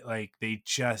 right? Like, they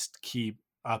just keep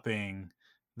upping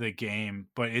the game.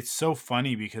 But it's so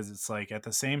funny because it's like, at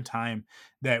the same time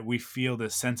that we feel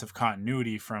this sense of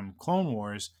continuity from Clone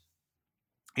Wars,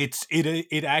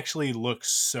 it actually looks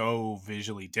so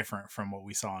visually different from what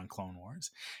we saw in Clone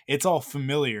Wars. It's all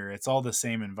familiar, it's all the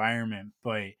same environment,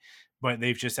 but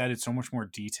they've just added so much more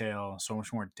detail, so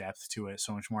much more depth to it,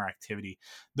 so much more activity.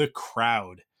 The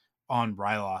crowd on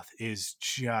Ryloth is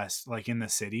just, like, in the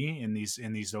city, in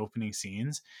these opening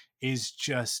scenes, is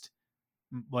just,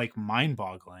 like,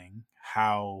 mind-boggling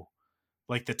how,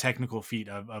 like, the technical feat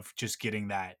of just getting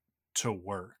that to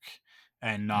work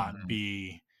and not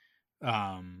be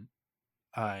I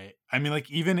mean,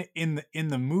 like, even in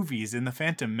the movies, in the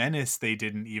Phantom Menace, they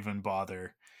didn't even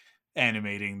bother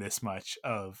animating this much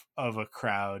of a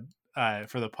crowd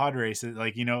for the pod races.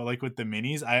 Like, like with the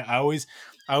minis, I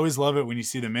always love it when you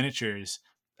see the miniatures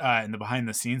and the behind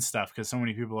the scenes stuff, because so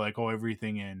many people are like, oh,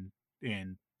 everything in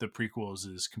the prequels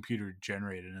is computer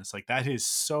generated, and it's like, that is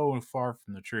so far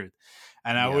from the truth.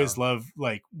 And I always love,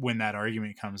 like, when that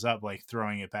argument comes up, like,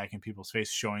 throwing it back in people's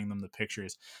face, showing them the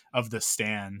pictures of the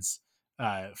stands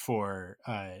for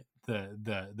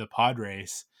the pod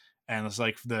race, and it's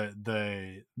like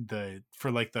the for,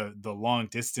 like, the long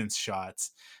distance shots,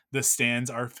 the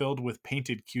stands are filled with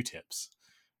painted Q-tips,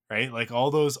 right? Like, all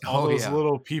those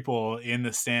little people in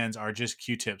the stands are just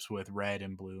Q-tips with red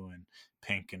and blue and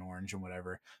pink and orange and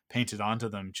whatever painted onto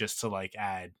them, just to, like,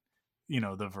 add,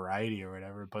 the variety or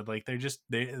whatever. But, like, they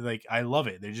like, I love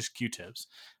it. They're just Q-tips.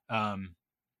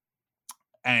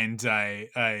 And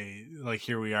I like,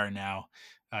 here we are now,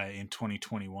 in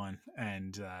 2021,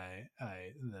 and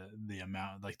the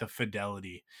amount, like the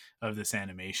fidelity of this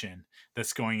animation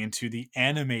that's going into the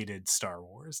animated Star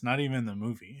Wars, not even the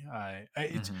movie.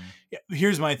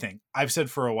 Here's my thing. I've said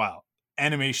for a while,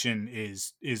 animation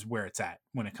is where it's at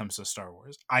when it comes to Star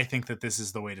Wars. I think that this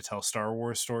is the way to tell Star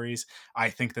Wars stories. I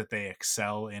think that they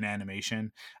excel in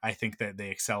animation. I think that they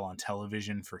excel on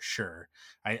television for sure.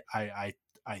 I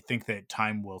think that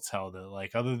time will tell that,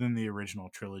 like, other than the original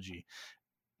trilogy,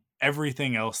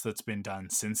 everything else that's been done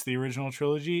since the original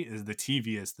trilogy is the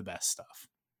TV is the best stuff.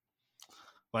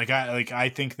 I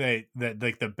think that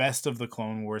like the best of the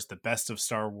Clone Wars, the best of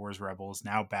Star Wars Rebels,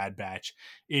 now Bad Batch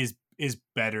is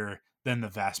better than the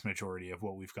vast majority of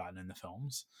what we've gotten in the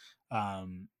films.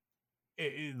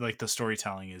 Like the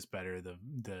storytelling is better,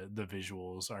 the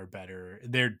visuals are better.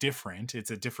 They're different.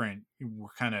 We're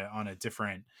kind of on a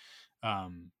different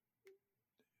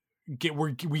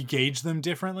we gauge them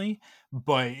differently,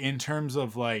 but in terms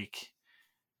of like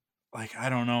I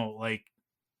don't know, like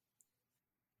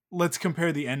let's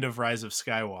compare the end of Rise of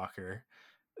Skywalker,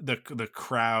 the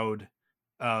crowd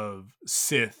of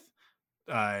Sith,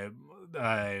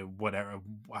 whatever,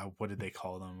 what did they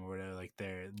call them, or whatever, like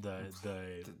they're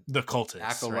the cultists,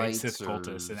 acolytes, right? Sith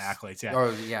cultists and acolytes, yeah.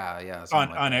 Oh yeah,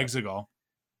 on Exegol,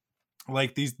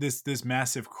 like this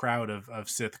massive crowd of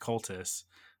Sith cultists,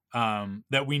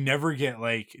 that we never get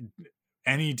like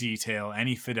any detail,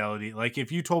 any fidelity. Like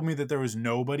if you told me that there was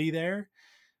nobody there,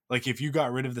 like if you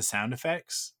got rid of the sound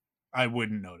effects, I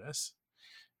wouldn't notice,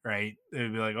 right?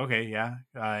 It'd be like, okay, yeah.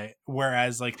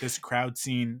 Whereas like this crowd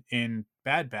scene in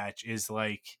Bad Batch is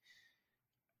like,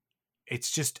 it's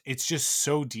just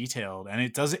so detailed, and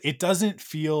it doesn't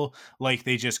feel like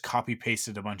they just copy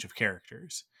pasted a bunch of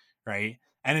characters, right?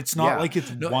 And it's not like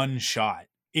it's one shot.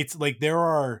 It's like there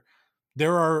are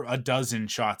a dozen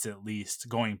shots at least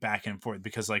going back and forth,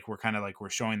 because like we're kind of like we're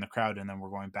showing the crowd and then we're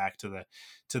going back to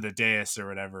the dais or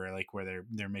whatever, like where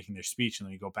they're making their speech, and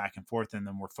then we go back and forth, and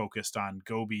then we're focused on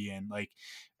Gobi, and like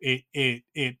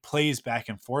it plays back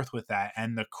and forth with that.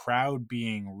 And the crowd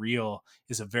being real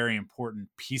is a very important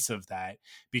piece of that,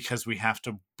 because we have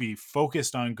to be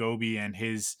focused on Gobi and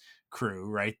his crew,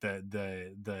 right?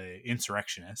 The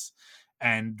insurrectionists,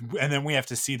 and then we have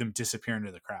to see them disappear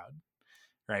into the crowd.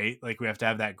 Right? Like we have to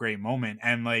have that great moment,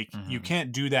 and like you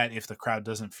can't do that if the crowd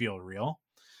doesn't feel real.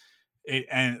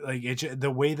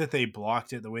 The way that they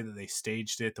blocked it, the way that they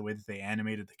staged it, the way that they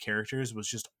animated the characters was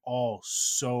just all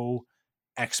so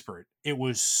expert. It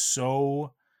was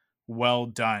so well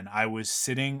done. I was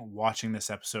sitting watching this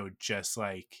episode just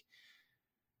like,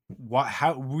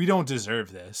 how we don't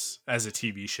deserve this as a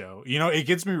TV show. You know, it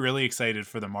gets me really excited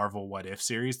for the Marvel What If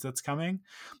series that's coming,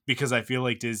 because I feel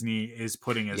like Disney is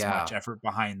putting as much effort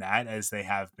behind that as they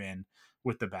have been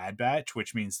with the Bad Batch,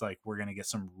 which means like we're gonna get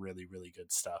some really, really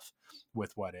good stuff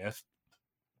with What If.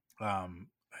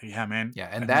 Yeah, man. Yeah,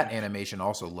 and that animation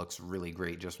also looks really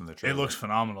great just from the trailer. It looks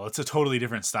phenomenal. It's a totally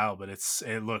different style, but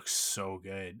it looks so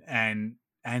good. And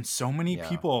so many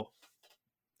people,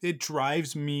 it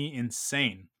drives me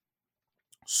insane.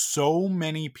 So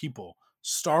many people,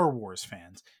 Star Wars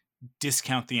fans,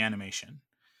 discount the animation.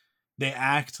 They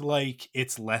act like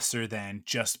it's lesser than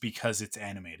just because it's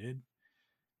animated,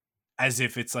 as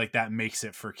if it's like that makes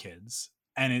it for kids.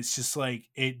 And it's just like,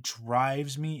 it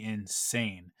drives me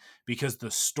insane, because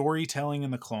the storytelling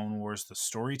in the Clone Wars, the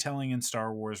storytelling in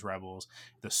Star Wars Rebels,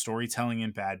 the storytelling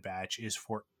in Bad Batch is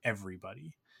for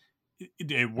everybody.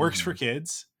 It works for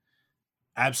kids.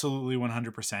 Absolutely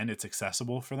 100%. It's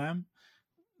accessible for them.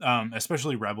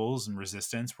 Especially Rebels and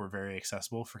Resistance were very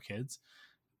accessible for kids.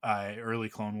 Early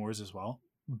Clone Wars as well.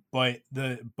 But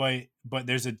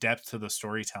there's a depth to the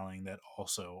storytelling that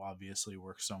also obviously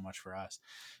works so much for us.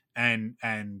 And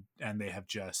they have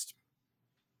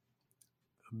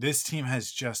this team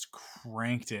has just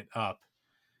cranked it up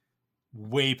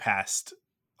way past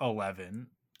 11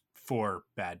 for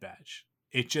Bad Batch.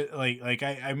 It just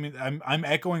I mean I'm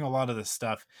echoing a lot of the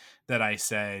stuff that I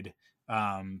said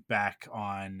back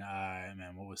on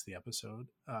what was the episode?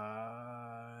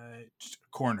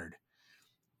 Cornered,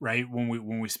 right?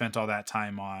 When we spent all that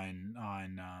time on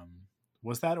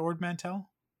was that Ord Mantell?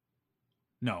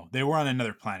 No, they were on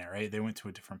another planet, right? They went to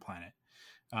a different planet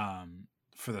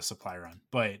for the supply run.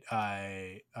 But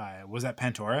was that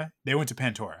Pantora? They went to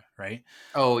Pantora, right?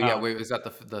 Oh yeah, wait, was that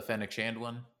the Fennec Shand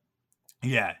one?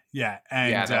 Yeah,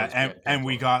 and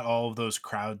we got all of those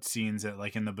crowd scenes at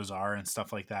like in the bazaar and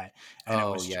stuff like that. And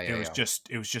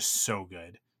it was just so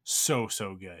good, so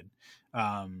good.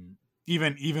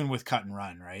 even with Cut and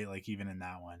Run, right? Like even in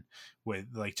that one, with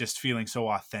like just feeling so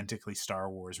authentically Star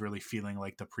Wars, really feeling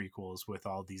like the prequels with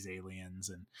all these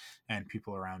aliens and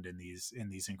people around in these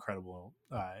incredible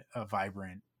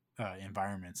vibrant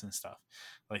environments and stuff.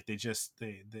 Like they've just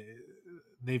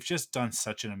done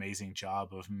such an amazing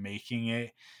job of making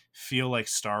it feel like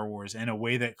Star Wars in a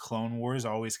way that Clone Wars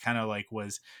always kind of like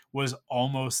was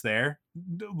almost there.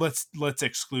 Let's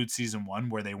exclude season 1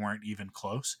 where they weren't even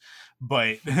close,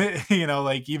 but you know,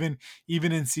 like even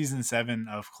in season 7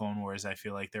 of Clone Wars, I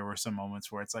feel like there were some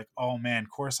moments where it's like, oh man,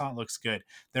 Coruscant looks good,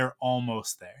 they're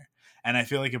almost there. And I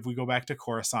feel like if we go back to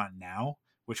Coruscant now,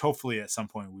 which hopefully at some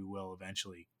point we will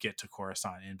eventually get to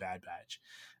Coruscant in Bad Batch,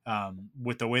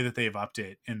 with the way that they've upped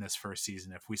it in this first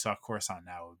season, if we saw Coruscant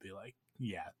now, it would be like,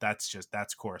 yeah, that's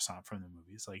Coruscant from the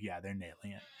movies. Like, yeah, they're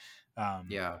nailing it.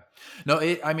 Yeah, no,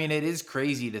 it is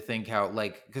crazy to think how,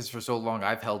 like, because for so long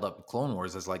I've held up Clone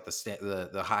Wars as like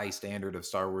the high standard of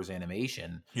Star Wars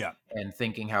animation. Yeah, and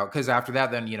thinking how, because after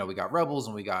that, then, you know, we got Rebels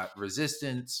and we got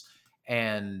Resistance,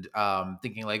 and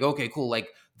thinking like, okay, cool, like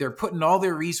they're putting all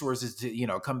their resources to, you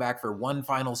know, come back for one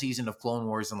final season of Clone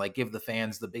Wars and like give the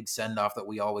fans the big send off that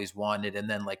we always wanted, and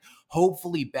then like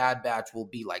hopefully Bad Batch will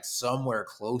be like somewhere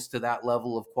close to that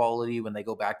level of quality when they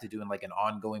go back to doing like an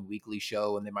ongoing weekly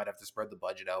show, and they might have to spread the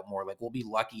budget out more. Like, we'll be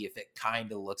lucky if it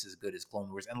kind of looks as good as Clone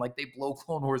Wars, and like they blow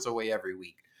Clone Wars away every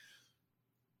week.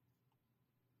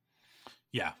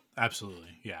 Yeah,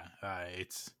 absolutely. Yeah,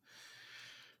 it's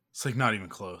like not even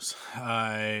close.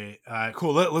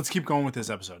 Cool. Let's keep going with this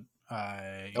episode.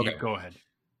 Okay, go ahead.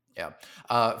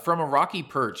 Yeah. From a rocky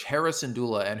perch, Hera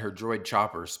Syndulla and her droid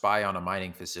Chopper spy on a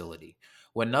mining facility.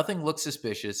 When nothing looks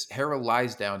suspicious, Hera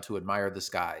lies down to admire the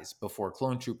skies before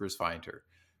clone troopers find her.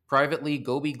 Privately,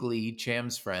 Gobi Glee,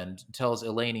 Cham's friend, tells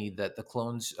Eleni that the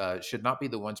clones should not be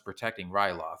the ones protecting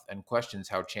Ryloth, and questions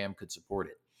how Cham could support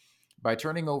it. By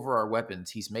turning over our weapons,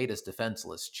 he's made us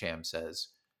defenseless, Cham says.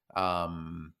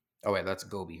 Oh, wait, that's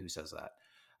Gobi who says that.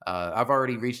 I've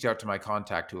already reached out to my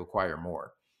contact to acquire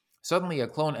more. Suddenly, a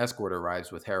clone escort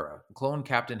arrives with Hera. Clone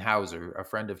Captain Hauser, a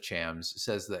friend of Cham's,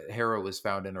 says that Hera was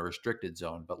found in a restricted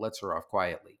zone, but lets her off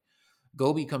quietly.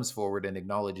 Gobi comes forward and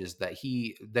acknowledges that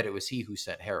it was he who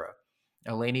sent Hera.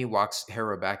 Eleni walks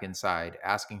Hera back inside,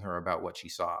 asking her about what she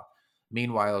saw.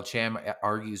 Meanwhile, Cham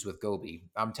argues with Gobi.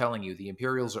 I'm telling you, the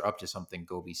Imperials are up to something,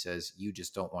 Gobi says. You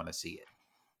just don't want to see it.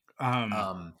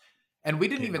 And we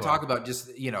didn't even talk about,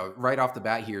 just, you know, right off the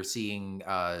bat here, seeing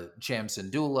Cham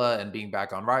Syndulla and being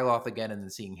back on Ryloth again, and then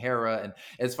seeing Hera. And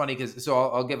it's funny because, so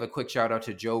I'll give a quick shout out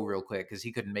to Joe real quick, because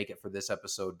he couldn't make it for this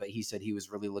episode, but he said he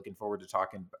was really looking forward to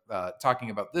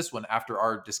talking about this one after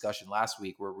our discussion last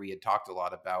week, where we had talked a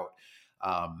lot about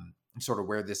sort of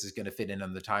where this is going to fit in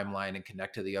on the timeline and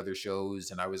connect to the other shows.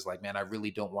 And I was like, man, I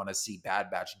really don't want to see Bad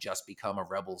Batch just become a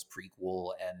Rebels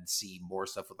prequel and see more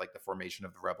stuff with like the formation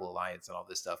of the Rebel Alliance and all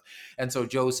this stuff. And so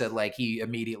Joe said like he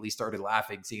immediately started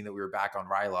laughing, seeing that we were back on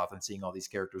Ryloth and seeing all these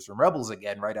characters from Rebels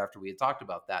again right after we had talked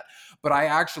about that. But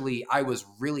I was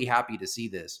really happy to see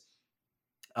this.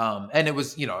 And it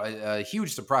was, you know, a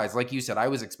huge surprise. Like you said, I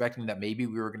was expecting that maybe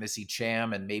we were going to see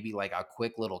Cham and maybe like a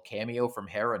quick little cameo from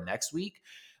Hera next week.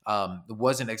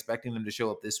 Wasn't expecting them to show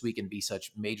up this week and be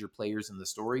such major players in the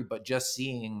story, but just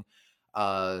seeing,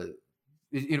 first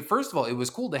of all, it was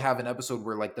cool to have an episode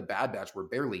where like the Bad Batch were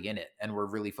barely in it and we're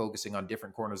really focusing on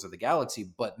different corners of the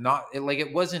galaxy, but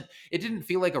it didn't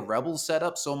feel like a Rebels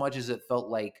setup so much as it felt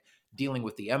like dealing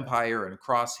with the Empire and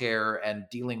Crosshair, and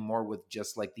dealing more with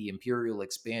just like the Imperial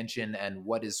expansion and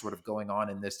what is sort of going on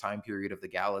in this time period of the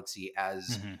galaxy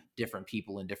as different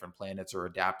people in different planets are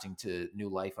adapting to new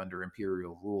life under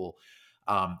Imperial rule.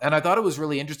 And I thought it was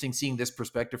really interesting seeing this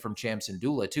perspective from Cham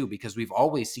Syndulla too, because we've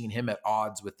always seen him at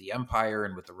odds with the Empire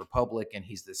and with the Republic, and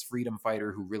he's this freedom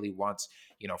fighter who really wants,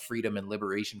 you know, freedom and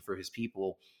liberation for his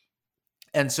people.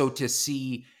 And so to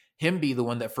see him be the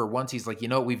one that for once he's like, you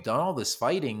know, we've done all this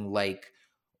fighting, like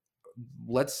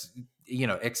let's, you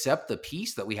know, accept the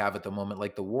peace that we have at the moment.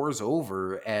 Like the war's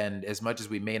over, and as much as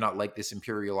we may not like this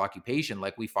Imperial occupation,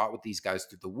 like we fought with these guys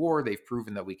through the war, they've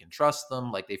proven that we can trust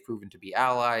them, like they've proven to be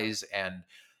allies, and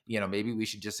you know, maybe we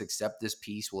should just accept this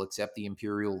peace, we'll accept the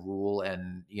Imperial rule,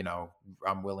 and you know,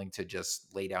 I'm willing to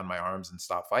just lay down my arms and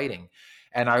stop fighting.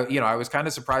 And I was kind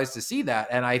of surprised to see that,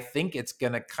 and I think it's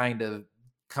gonna kind of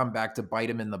come back to bite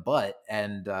him in the butt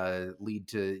and lead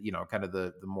to, you know, kind of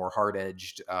the more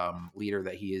hard-edged leader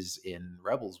that he is in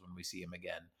Rebels when we see him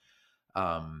again.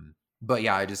 But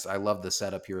yeah, I love the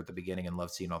setup here at the beginning and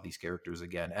love seeing all these characters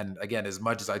again. And again, as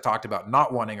much as I talked about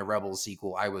not wanting a Rebels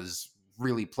sequel, I was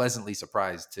really pleasantly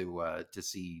surprised to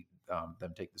see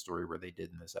them take the story where they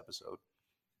did in this episode.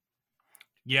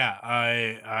 Yeah,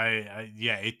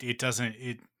 yeah,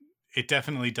 it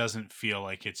definitely doesn't feel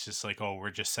like it's just like, oh,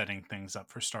 we're just setting things up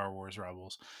for Star Wars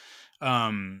Rebels.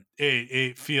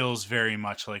 It feels very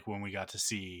much like when we got to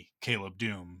see Caleb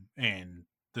Doom in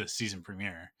the season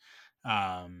premiere.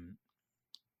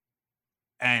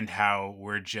 And how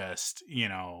we're just,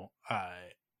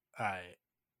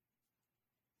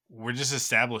 we're just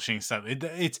establishing stuff.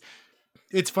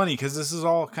 It's funny because this is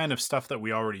all kind of stuff that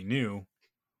we already knew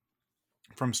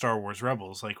from Star Wars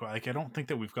Rebels. Like I don't think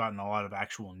that we've gotten a lot of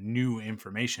actual new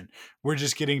information. We're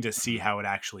just getting to see how it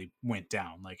actually went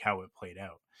down, like how it played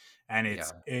out. And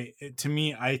to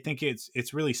me, I think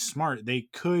it's really smart. There's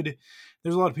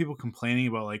a lot of people complaining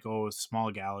about like, oh, a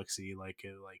small galaxy, like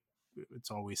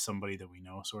it's always somebody that we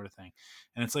know, sort of thing.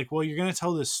 And it's like, well, you're going to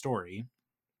tell this story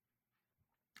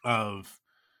of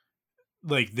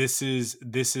like, this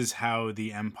is how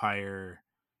the Empire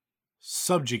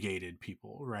subjugated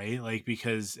people, right? Like,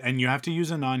 because, and you have to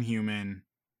use a non-human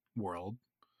world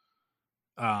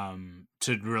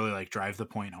to really like drive the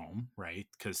point home, right?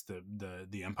 Because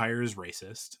the Empire is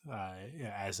racist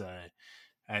as an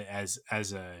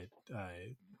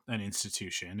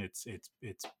institution.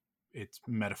 It's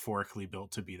metaphorically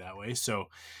built to be that way. So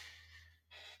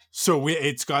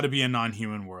it's got to be a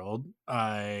non-human world.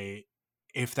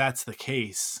 If that's the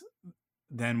case,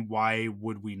 then why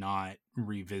would we not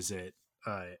revisit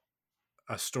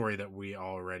a story that we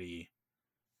already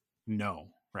know,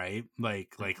 right?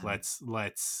 Like let's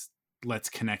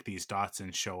connect these dots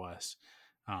and show us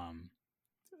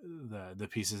the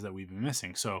pieces that we've been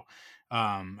missing. So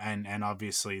and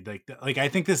obviously like I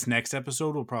think this next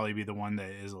episode will probably be the one that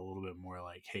is a little bit more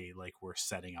like, hey, like we're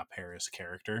setting up Hera's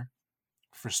character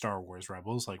for Star Wars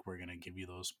Rebels. Like we're gonna give you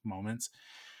those moments.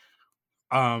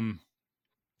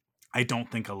 I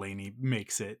don't think Eleni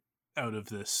makes it out of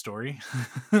this story.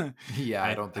 Yeah,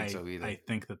 I don't think so either. I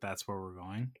think that's where we're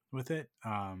going with it.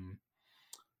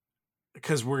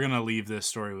 Because we're gonna leave this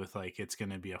story with like it's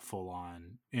gonna be a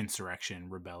full-on insurrection,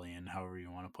 rebellion, however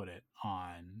you want to put it,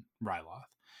 on Ryloth,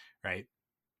 right?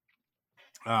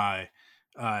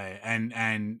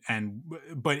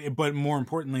 But more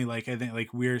importantly, like I think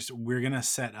like we're gonna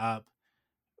set up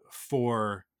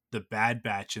for the Bad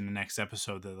Batch in the next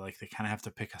episode that like they kind of have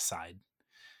to pick a side.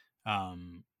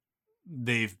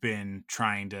 They've been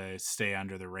trying to stay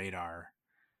under the radar,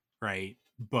 right?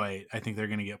 But I think they're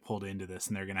going to get pulled into this,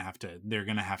 and they're going to have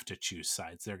to choose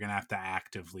sides. They're going to have to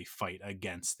actively fight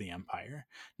against the Empire,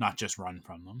 not just run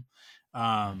from them.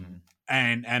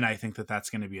 And I think that's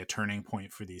going to be a turning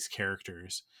point for these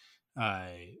characters.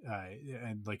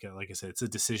 And like I said, it's a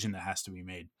decision that has to be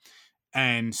made.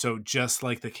 And so just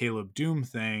like the Caleb Doom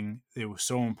thing, it was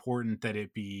so important that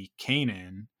it be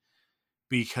Kanan,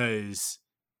 because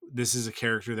this is a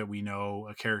character that we know,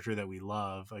 a character that we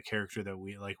love, a character that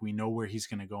we like, we know where he's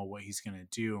going to go, what he's going to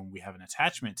do, and we have an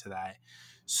attachment to that.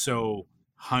 So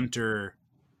Hunter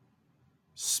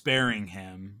sparing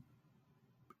him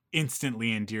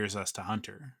instantly endears us to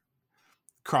Hunter.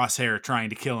 Crosshair trying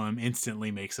to kill him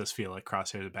instantly makes us feel like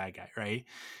Crosshair's a bad guy, right?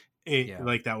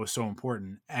 Like that was so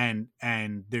important, and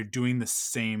they're doing the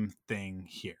same thing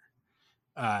here,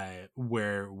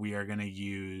 where we are going to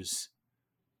use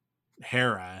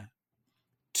Hera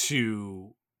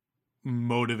to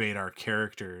motivate our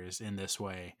characters in this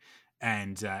way,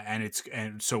 and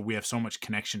so we have so much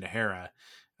connection to Hera,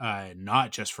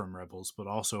 not just from Rebels but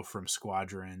also from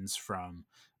Squadrons, from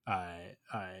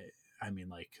I mean,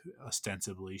 like,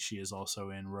 ostensibly she is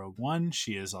also in Rogue One.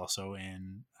 She is also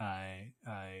in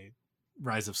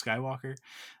Rise of Skywalker.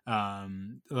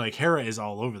 Like, Hera is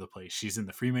all over the place. She's in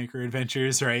the Freemaker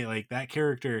Adventures, right? Like, that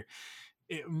character,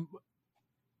 it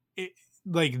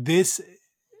like this.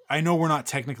 I know we're not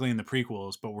technically in the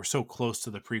prequels, but we're so close to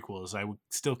the prequels. I would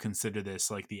still consider this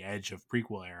like the edge of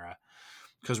prequel era,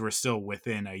 because we're still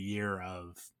within a year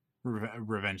of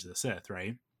Revenge of the Sith,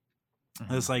 right?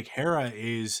 Mm-hmm. It's like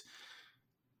Hera's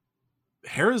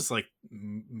like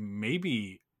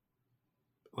maybe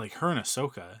like her and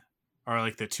Ahsoka are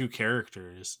like the two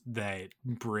characters that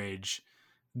bridge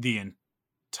the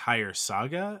entire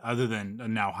saga, other than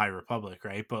now High Republic,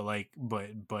 right? But like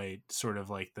but sort of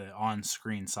like the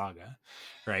on-screen saga,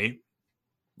 right?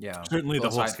 Yeah, certainly the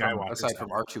whole Skywalker aside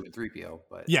from R2 and 3PO,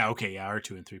 but yeah, okay, yeah,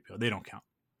 R2 and 3PO, they don't count.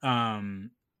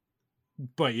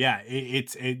 But yeah,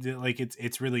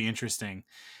 it's really interesting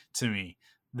to me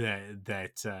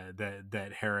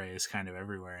that Hera is kind of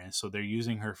everywhere, and so they're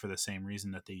using her for the same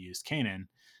reason that they used Kanan,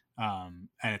 and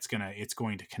it's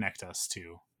going to connect us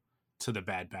to the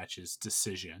Bad Batch's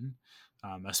decision,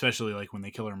 especially like when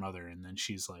they kill her mother, and then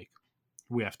she's like,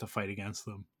 we have to fight against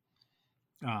them.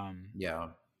 Yeah,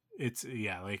 it's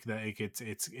like that. Like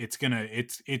it's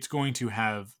going to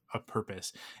have a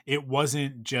purpose. It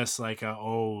wasn't just like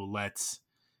let's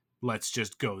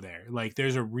just go there. Like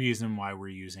there's a reason why we're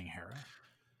using Hera.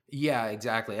 Yeah,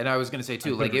 exactly. And I was going to say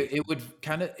too, like it would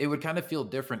kind of feel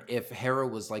different if Hera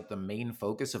was like the main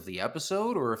focus of the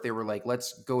episode, or if they were like,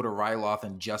 let's go to Ryloth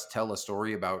and just tell a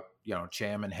story about,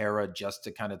 Cham and Hera just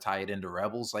to kind of tie it into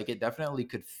Rebels. Like it definitely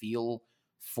could feel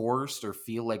forced or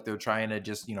feel like they're trying to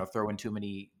just, throw in too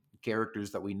many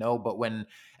characters that we know. But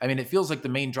it feels like the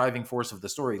main driving force of the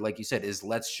story, like you said, is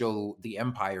let's show the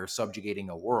Empire subjugating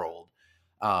a world.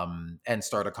 And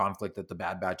start a conflict that the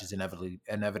Bad Batch is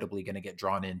inevitably going to get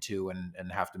drawn into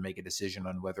and have to make a decision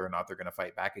on whether or not they're going to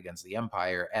fight back against the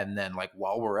Empire. And then, like,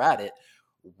 while we're at it,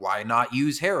 why not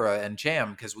use Hera and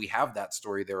Cham? Because we have that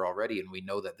story there already, and we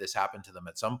know that this happened to them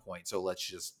at some point. So let's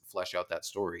just flesh out that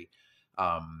story.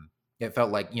 It felt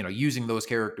like, using those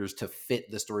characters to fit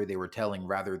the story they were telling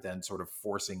rather than sort of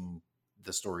forcing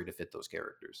the story to fit those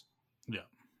characters. Yeah.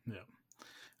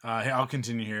 I'll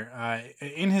continue here.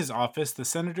 In his office, the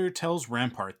senator tells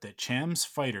Rampart that Cham's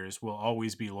fighters will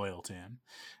always be loyal to him.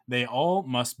 They all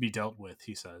must be dealt with,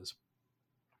 he says.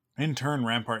 In turn,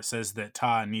 Rampart says that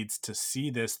Ta needs to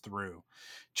see this through.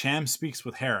 Cham speaks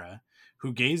with Hera,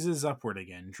 who gazes upward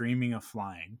again, dreaming of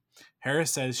flying. Hera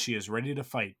says she is ready to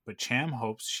fight, but Cham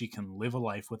hopes she can live a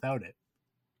life without it.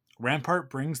 Rampart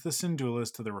brings the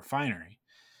Syndulas to the refinery.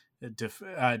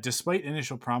 Despite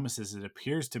initial promises, it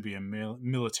appears to be a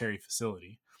military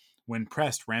facility. When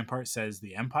pressed, Rampart says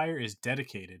the Empire is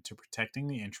dedicated to protecting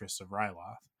the interests of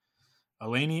Ryloth.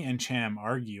 Eleni and Cham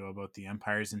argue about the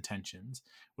Empire's intentions,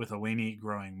 with Eleni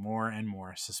growing more and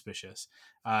more suspicious.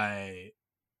 I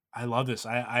love this.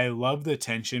 I love the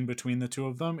tension between the two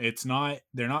of them.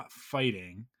 They're not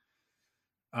fighting,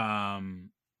 but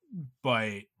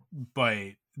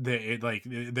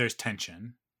there's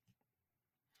tension.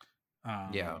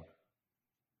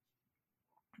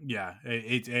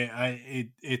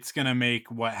 It's gonna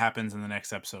make what happens in the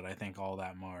next episode, I think, all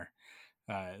that more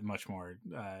much more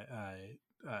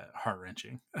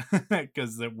heart-wrenching,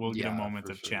 because we'll get a moment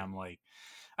of Cham like,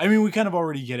 we kind of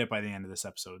already get it by the end of this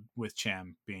episode with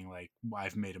Cham being like,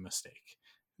 I've made a mistake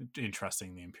in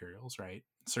trusting the Imperials, right?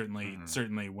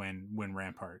 Certainly when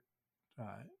Rampart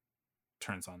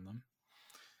turns on them.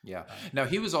 Yeah. Now,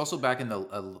 he was also back in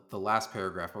the last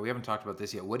paragraph, but we haven't talked about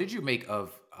this yet. What did you make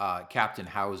of Captain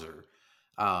Hauser?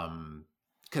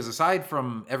 Because aside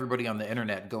from everybody on the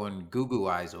internet going goo-goo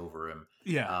eyes over him,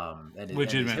 and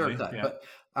his haircut,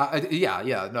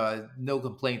 but no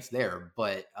complaints there.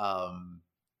 But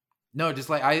no,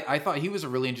 just like I thought he was a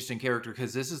really interesting character,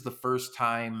 because this is the first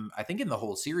time, I think, in the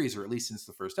whole series, or at least since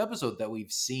the first episode, that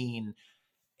we've seen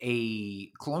a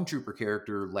clone trooper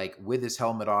character like with his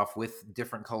helmet off, with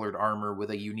different colored armor,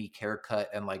 with a unique haircut,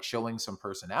 and like showing some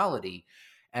personality.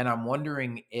 And I'm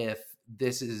wondering if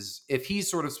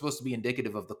he's sort of supposed to be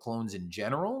indicative of the clones in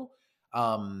general,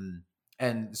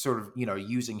 and sort of,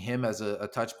 using him as a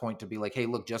touch point to be like, hey,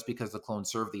 look, just because the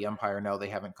clones serve the Empire now, they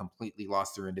haven't completely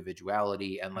lost their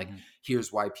individuality. And like,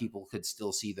 here's why people could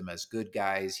still see them as good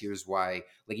guys. Here's why,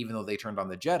 like, even though they turned on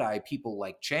the Jedi, people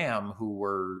like Cham, who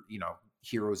were,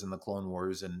 heroes in the Clone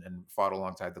Wars and fought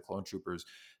alongside the clone troopers,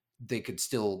 they could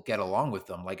still get along with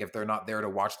them. Like, if they're not there to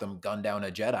watch them gun down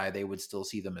a Jedi, they would still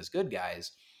see them as good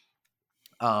guys.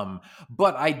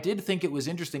 But I did think it was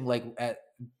interesting, like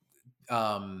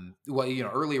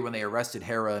earlier when they arrested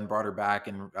Hera and brought her back,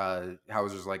 and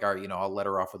Hauser's like, all right, I'll let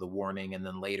her off with a warning. And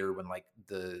then later when like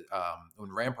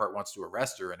when Rampart wants to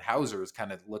arrest her, and Hauser is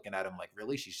kind of looking at him like,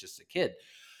 really, she's just a kid,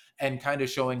 and kind of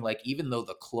showing like, even though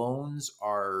the clones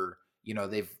are,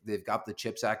 they've got the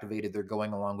chips activated, they're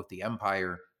going along with the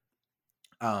Empire.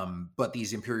 But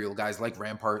these Imperial guys like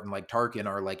Rampart and like Tarkin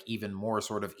are like even more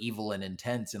sort of evil and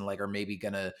intense, and like are maybe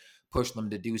gonna push them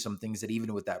to do some things that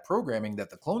even with that programming that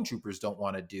the clone troopers don't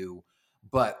want to do,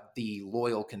 but the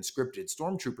loyal conscripted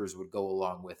stormtroopers would go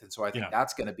along with. And so I think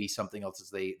that's going to be something else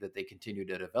that they continue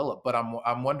to develop. But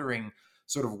I'm wondering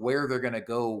sort of where they're going to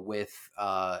go with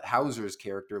Hauser's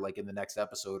character, like in the next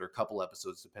episode or couple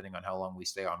episodes, depending on how long we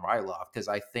stay on Ryloth. Because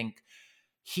I think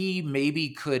he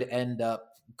maybe could end up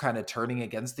kind of turning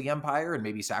against the Empire and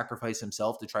maybe sacrifice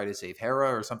himself to try to save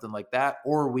Hera or something like that.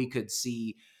 Or we could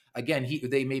see, again,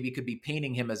 they maybe could be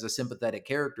painting him as a sympathetic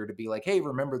character to be like, hey,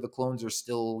 remember the clones are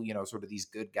still, sort of these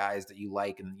good guys that you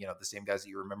like, and, the same guys that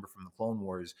you remember from the Clone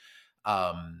Wars.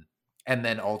 And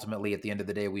then ultimately at the end of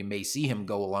the day, we may see him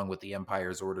go along with the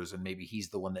Empire's orders, and maybe he's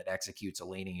the one that executes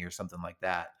Eleni or something like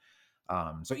that.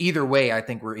 So either way, I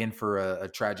think we're in for a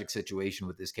tragic situation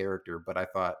with this character, but I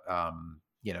thought,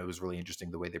 it was really interesting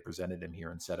the way they presented him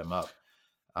here and set him up.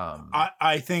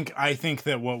 I think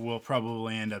that what we'll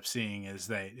probably end up seeing is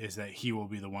that he will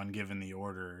be the one given the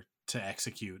order to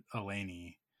execute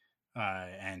Eleni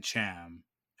and Cham,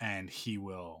 and he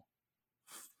will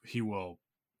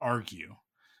argue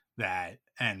that,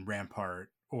 and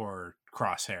Rampart or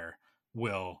Crosshair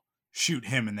will shoot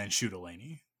him and then shoot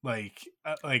Eleni. I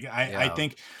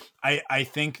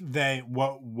think that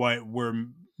what we're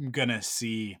gonna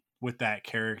see with that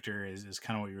character is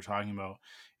kind of what you were talking about,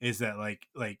 is that like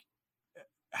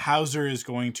Hauser is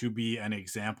going to be an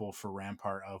example for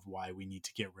Rampart of why we need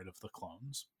to get rid of the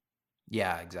clones.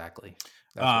 Yeah, exactly.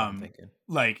 That's what I'm thinking.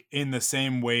 Like in the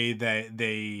same way that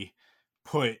they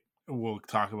put, we'll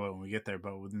talk about when we get there,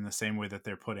 but within the same way that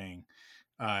they're putting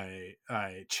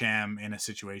Cham in a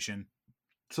situation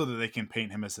so that they can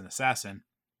paint him as an assassin,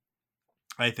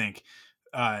 I think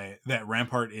that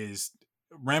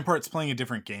Rampart's playing a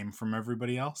different game from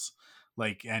everybody else.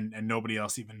 Like, and nobody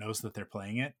else even knows that they're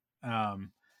playing it.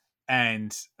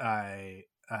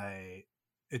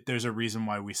 There's a reason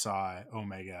why we saw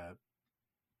Omega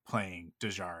playing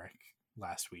Dejarik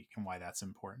last week, and why that's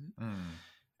important,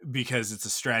 because it's a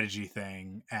strategy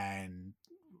thing, and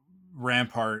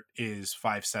Rampart is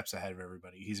 5 steps ahead of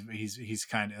everybody. He's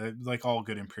kind of like all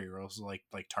good Imperials, like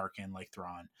Tarkin, like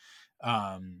Thrawn.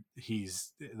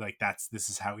 He's like, this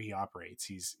is how he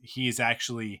operates. He is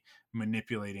actually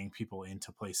manipulating people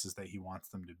into places that he wants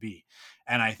them to be,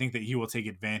 and I think that he will take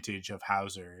advantage of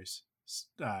Hauser's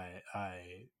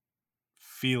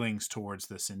feelings towards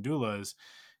the Syndulas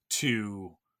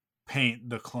to paint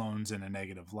the clones in a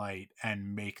negative light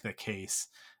and make the case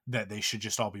that they should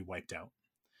just all be wiped out.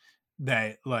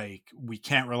 That like, we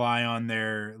can't rely on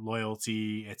their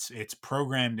loyalty. It's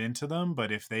programmed into them,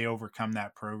 but if they overcome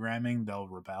that programming, they'll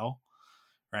rebel,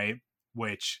 right?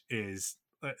 Which is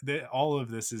all of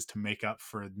this is to make up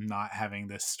for not having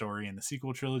this story in the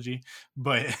sequel trilogy,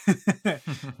 but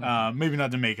maybe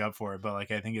not to make up for it, but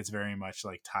like, I think it's very much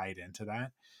like tied into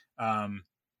that.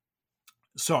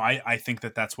 So I think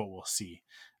that that's what we'll see,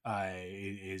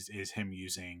 is him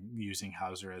using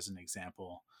Hauser as an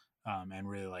example, and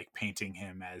really like painting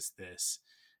him as this,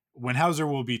 when Hauser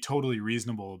will be totally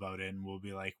reasonable about it and will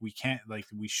be like, we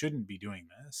shouldn't be doing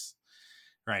this,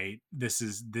 right? This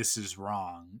is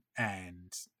wrong.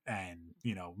 And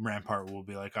Rampart will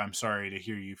be like, I'm sorry to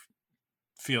hear you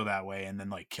feel that way, and then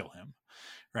like kill him,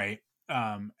 right?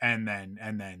 And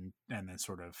then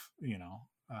sort of,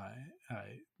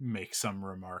 make some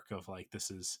remark of like,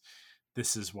 this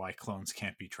is why clones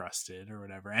can't be trusted or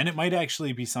whatever. And it might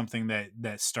actually be something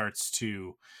that starts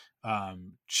to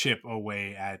chip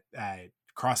away at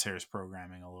Crosshair's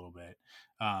programming a little bit.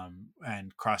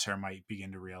 And Crosshair might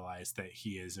begin to realize that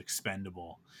he is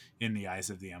expendable in the eyes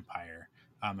of the Empire,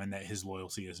 and that his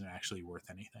loyalty isn't actually worth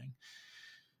anything.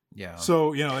 Yeah.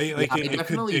 So,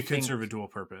 it could serve a dual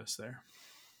purpose there.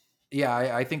 Yeah,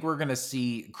 I think we're going to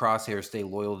see Crosshair stay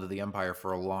loyal to the Empire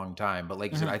for a long time. But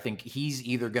like you said, I think he's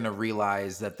either going to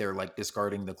realize that they're like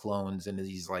discarding the clones, and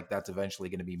he's like, that's eventually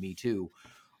going to be me too.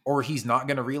 Or he's not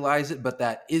going to realize it, but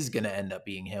that is going to end up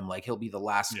being him. Like, he'll be the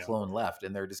last clone left,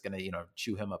 and they're just going to,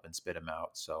 chew him up and spit him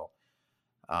out. So,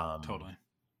 totally.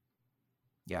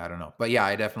 Yeah, I don't know. But yeah,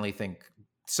 I definitely think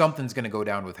something's going to go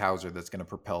down with Hauser that's going to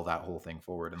propel that whole thing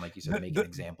forward. And like you said, make an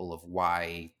example of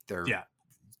why they're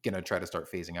going to try to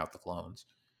start phasing out the clones.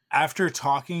 After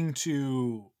talking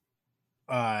to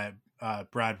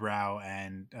Brad Rau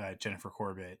and Jennifer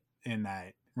Corbett in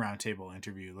that roundtable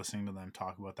interview, listening to them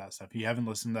talk about that stuff, if you haven't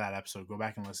listened to that episode, go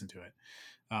back and listen to it.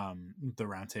 The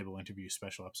roundtable interview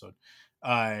special episode.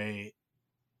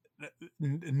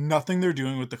 Nothing they're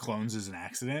doing with the clones is an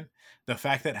accident. The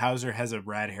fact that Hauser has a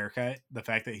rad haircut, the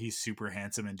fact that he's super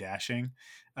handsome and dashing,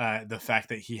 the fact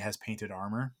that he has painted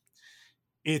armor,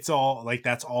 it's all like,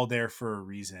 that's all there for a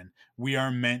reason. We are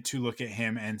meant to look at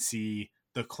him and see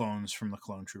the clones from the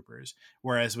clone troopers,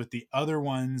 whereas with the other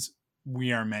ones,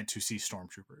 we are meant to see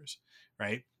stormtroopers,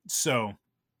 right? So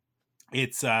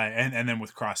it's and then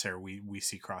with Crosshair, we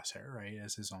see Crosshair, right,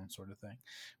 as his own sort of thing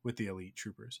with the elite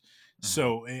troopers.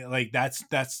 So like, that's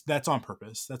on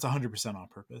purpose. That's 100% on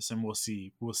purpose, and we'll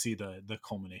see the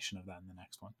culmination of that in the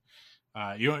next one.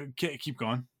 You want to keep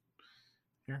going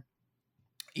here?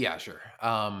 Yeah, sure.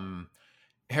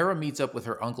 Hera meets up with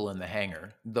her uncle in the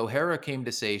hangar. Though Hera came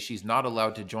to say she's not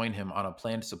allowed to join him on a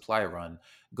planned supply run,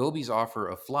 Gobi's offer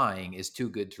of flying is too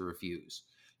good to refuse.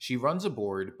 She runs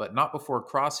aboard, but not before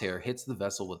Crosshair hits the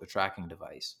vessel with a tracking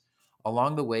device.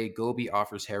 Along the way, Gobi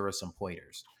offers Hera some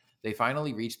pointers. They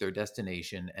finally reach their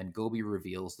destination, and Gobi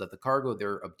reveals that the cargo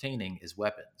they're obtaining is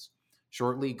weapons.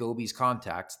 Shortly, Gobi's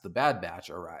contacts, the Bad Batch,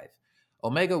 arrive.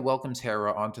 Omega welcomes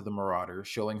Hera onto the Marauder,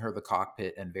 showing her the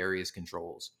cockpit and various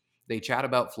controls. They chat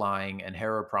about flying, and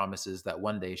Hera promises that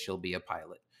one day she'll be a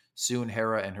pilot. Soon,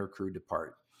 Hera and her crew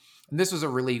depart. And this was a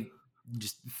really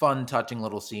just fun, touching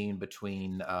little scene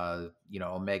between,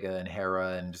 Omega and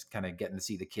Hera, and just kind of getting to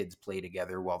see the kids play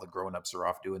together while the grown-ups are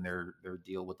off doing their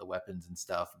deal with the weapons and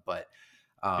stuff. But,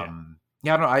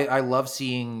 yeah, I don't know. I love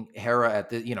seeing Hera at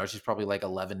the, she's probably like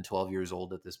 11, 12 years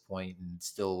old at this point and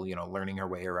still, learning her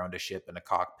way around a ship and a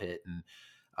cockpit. And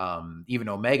even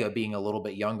Omega being a little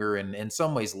bit younger and in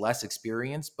some ways less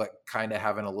experienced, but kind of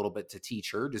having a little bit to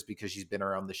teach her just because she's been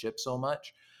around the ship so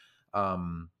much.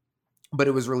 But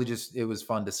it was really it was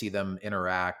fun to see them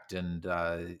interact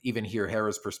and even hear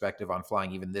Hera's perspective on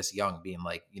flying, even this young, being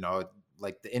like,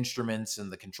 like the instruments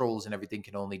and the controls and everything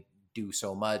can only do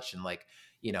so much. And like,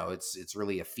 it's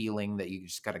really a feeling that you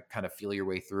just gotta kind of feel your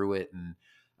way through it. And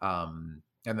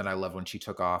then I love when she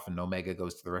took off and Omega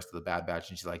goes to the rest of the Bad Batch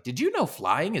and she's like, did you know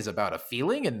flying is about a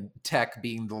feeling? And Tech,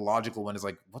 being the logical one, is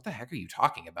like, what the heck are you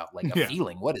talking about? Like a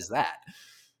feeling? What is that?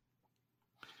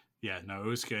 Yeah, no, it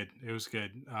was good. It was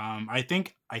good. I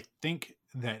think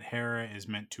that Hera is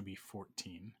meant to be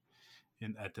 14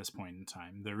 at this point in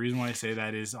time. The reason why I say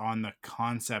that is on the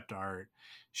concept art,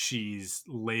 she's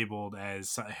labeled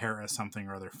as Hera something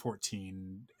or other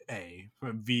 14A,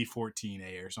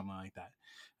 V14A or something like that.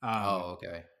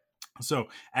 Okay. So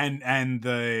and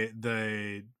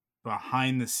the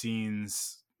behind the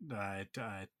scenes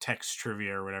text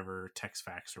trivia or whatever, text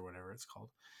facts or whatever it's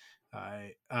called,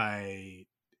 I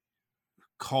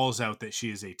calls out that she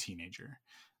is a teenager.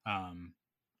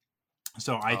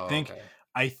 So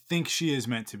I think she is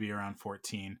meant to be around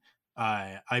 14.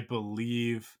 I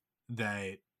believe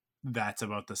that that's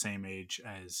about the same age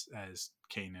as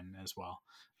Kanan as well.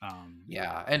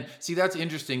 Yeah, and see, that's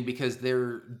interesting because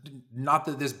not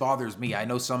that this bothers me. I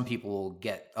know some people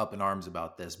get up in arms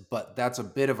about this, but that's a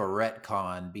bit of a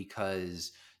retcon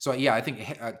because I think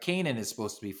Kanan is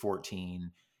supposed to be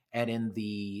 14. And in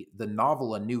the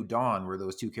novel A New Dawn, where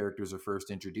those two characters are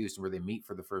first introduced and where they meet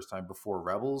for the first time before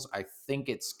Rebels, I think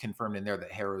it's confirmed in there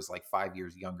that Hera is like 5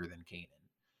 years younger than Kanan.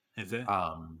 Is it?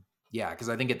 Yeah, because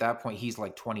I think at that point he's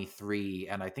like 23,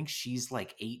 and I think she's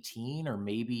like 18 or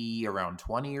maybe around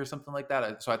 20 or something like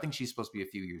that. So I think she's supposed to be a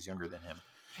few years younger than him.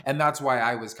 And that's why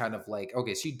I was kind of like,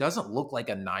 okay, she doesn't look like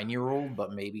a 9-year-old,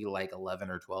 but maybe like 11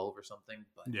 or 12 or something.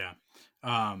 But yeah.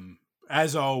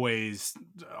 As always,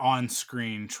 on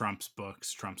screen trumps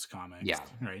books, trumps comics. Yeah,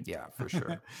 right. Yeah, for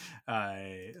sure.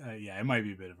 Yeah, it might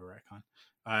be a bit of a retcon.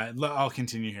 I'll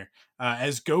continue here.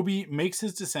 As Gobi makes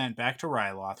his descent back to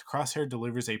Ryloth, Crosshair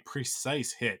delivers a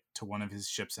precise hit to one of his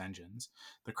ship's engines.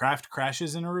 The craft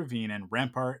crashes in a ravine, and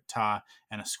Rampart, Ta,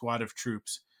 and a squad of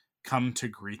troops come to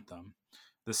greet them.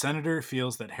 The Senator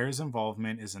feels that Hera's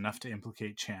involvement is enough to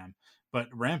implicate Cham, but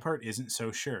Rampart isn't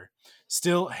so sure.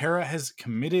 Still, Hera has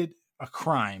committed a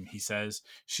crime, he says.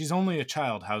 She's only a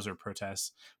child, Hauser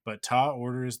protests, but Ta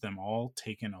orders them all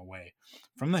taken away.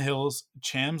 From the hills,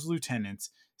 Cham's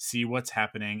lieutenants see what's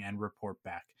happening and report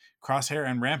back. Crosshair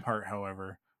and Rampart,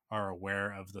 however, are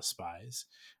aware of the spies.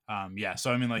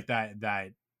 So I mean, like that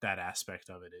aspect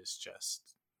of it is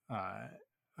just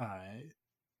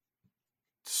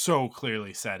so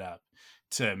clearly set up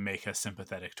to make us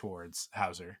sympathetic towards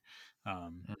Hauser.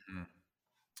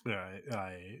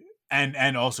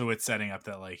 And also it's setting up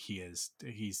that like he is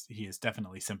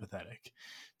definitely sympathetic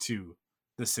to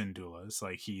the Syndulas.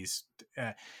 Like he's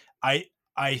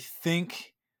I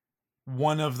think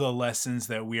one of the lessons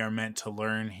that we are meant to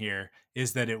learn here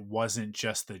is that it wasn't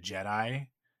just the Jedi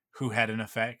who had an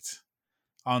effect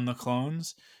on the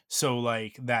clones. So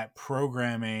like that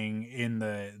programming in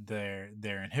their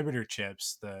inhibitor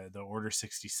chips, the Order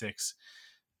 66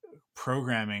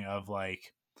 programming of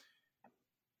like,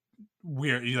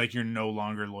 you're no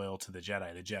longer loyal to the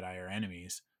Jedi are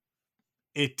enemies,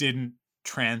 it didn't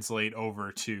translate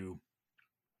over to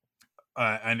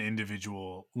an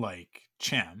individual like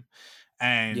Cham.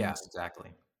 And yeah,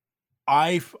 exactly.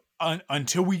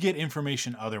 Until we get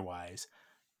information otherwise,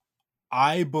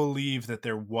 I believe that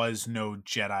there was no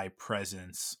Jedi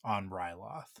presence on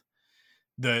Ryloth.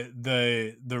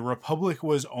 The Republic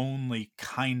was only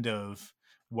kind of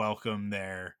welcome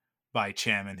there by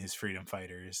Cham and his freedom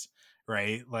fighters,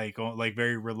 right? Like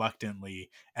very reluctantly.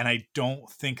 And I don't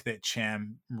think that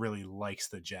Cham really likes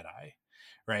the Jedi,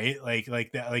 right?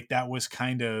 Like that was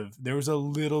kind of, there was a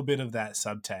little bit of that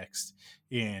subtext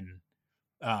in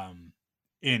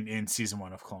season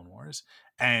 1 of Clone Wars.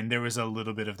 And there was a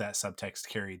little bit of that subtext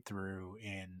carried through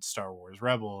in Star Wars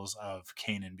Rebels of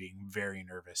Kanan being very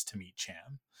nervous to meet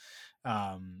Cham.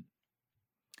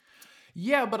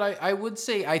 Yeah, but I would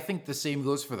say I think the same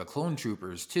goes for the clone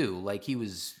troopers too. Like he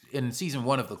was in season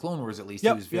 1 of the Clone Wars, at least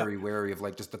he was very wary of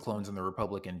like just the clones and the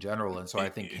Republic in general. And so I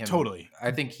think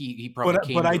he probably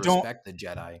came to respect the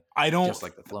Jedi. Just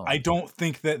like the clones. I don't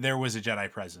think that there was a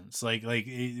Jedi presence. We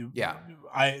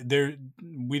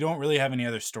don't really have any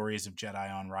other stories of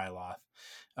Jedi on Ryloth.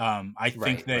 I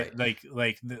think that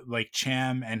like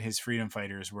Cham and his freedom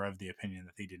fighters were of the opinion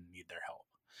that they didn't need their help.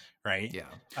 Right. Yeah.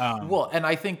 Well, and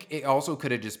I think it also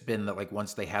could have just been that like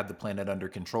once they had the planet under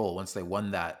control, once they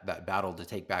won that battle to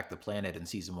take back the planet in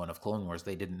season 1 of Clone Wars,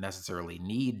 they didn't necessarily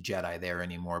need Jedi there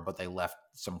anymore, but they left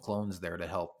some clones there to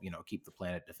help, keep the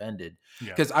planet defended.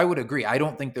 Because I would agree. I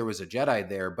don't think there was a Jedi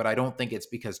there, but I don't think it's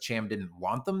because Cham didn't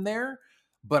want them there.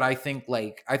 But I think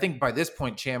by this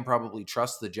point, Cham probably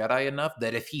trusts the Jedi enough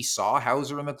that if he saw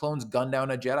Hauser and the clones gun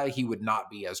down a Jedi, he would not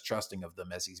be as trusting of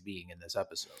them as he's being in this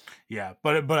episode. Yeah,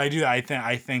 but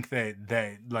I think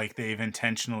that like they've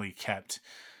intentionally kept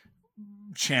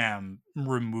Cham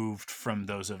removed from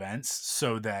those events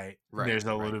so that there's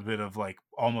a little bit of like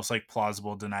almost like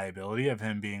plausible deniability of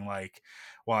him being like,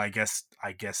 well, I guess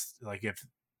like if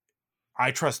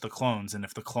I trust the clones, and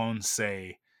if the clones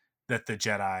say that the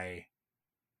Jedi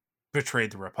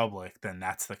betrayed the Republic, then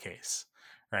that's the case,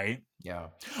 right? Yeah.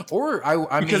 Or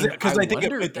I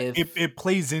think it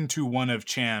plays into one of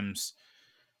Cham's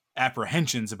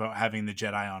apprehensions about having the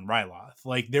Jedi on Ryloth.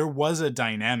 Like there was a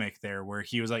dynamic there where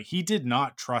he was like he did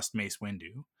not trust Mace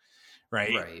Windu,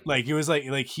 right? Like it was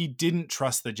like he didn't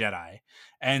trust the Jedi.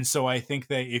 And so I think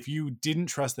that if you didn't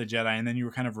trust the Jedi and then you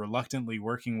were kind of reluctantly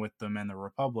working with them and the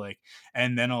Republic,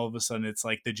 and then all of a sudden it's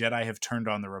like the Jedi have turned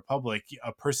on the Republic,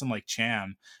 a person like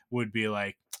Cham would be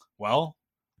like, well,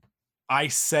 I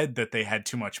said that they had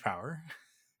too much power.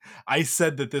 I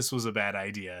said that this was a bad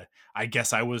idea. I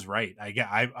guess I was right.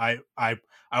 I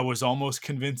was almost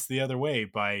convinced the other way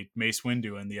by Mace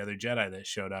Windu and the other Jedi that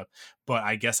showed up, but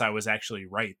I guess I was actually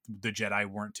right. The Jedi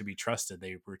weren't to be trusted.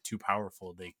 They were too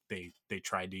powerful. They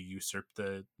tried to usurp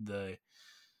the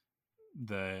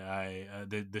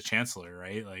Chancellor,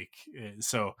 right? Like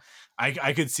so,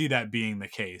 I could see that being the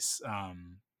case.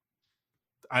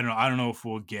 I don't know if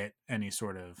we'll get any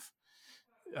sort of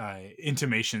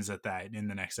intimations at that in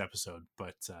the next episode,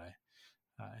 but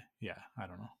yeah, I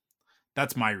don't know.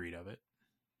 That's my read of it.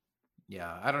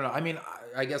 Yeah, I don't know. I mean,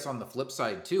 I guess on the flip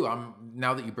side too,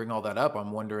 now that you bring all that up,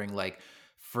 I'm wondering I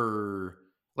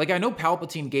know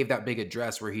Palpatine gave that big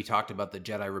address where he talked about the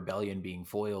Jedi Rebellion being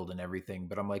foiled and everything,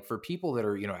 but I'm like, for people that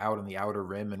are, out in the Outer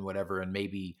Rim and whatever, and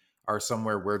maybe are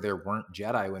somewhere where there weren't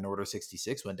Jedi when Order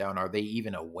 66 went down, are they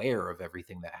even aware of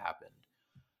everything that happened?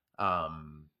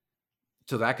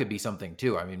 So that could be something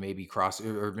too. I mean, maybe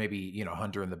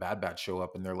Hunter and the Bad Batch show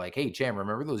up and they're like, hey, Cham,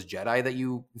 remember those Jedi that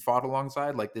you fought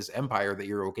alongside? Like this Empire that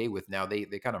you're okay with now, they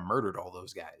kind of murdered all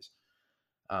those guys.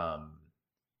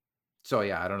 So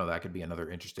yeah, I don't know. That could be another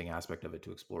interesting aspect of it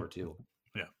to explore too.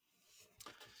 Yeah.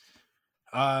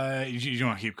 You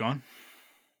want to keep going?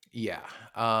 Yeah.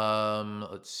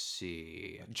 Let's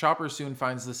see. Chopper soon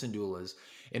finds the Syndulas,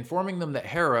 informing them that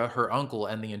Hera, her uncle,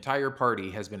 and the entire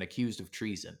party has been accused of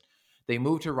treason. They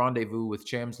move to rendezvous with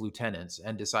Cham's lieutenants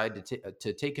and decide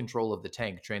to take control of the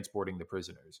tank transporting the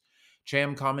prisoners.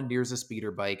 Cham commandeers a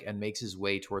speeder bike and makes his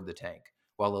way toward the tank,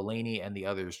 while Eleni and the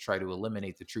others try to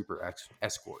eliminate the trooper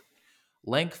escort.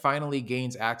 Lenk finally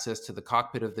gains access to the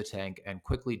cockpit of the tank and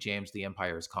quickly jams the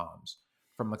Empire's comms.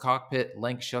 From the cockpit,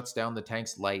 Lenk shuts down the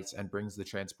tank's lights and brings the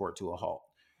transport to a halt.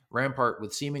 Rampart,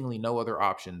 with seemingly no other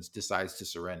options, decides to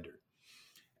surrender.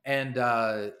 And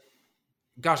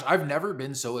gosh, I've never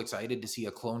been so excited to see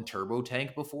a clone turbo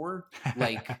tank before.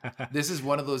 Like, this is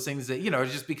one of those things that,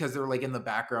 just because they're like in the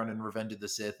background in Revenge of the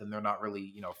Sith and they're not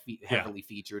really, heavily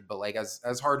featured. But like as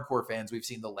hardcore fans, we've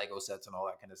seen the Lego sets and all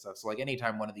that kind of stuff. So like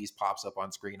anytime one of these pops up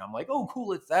on screen, I'm like, oh,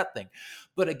 cool, it's that thing.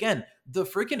 But again, the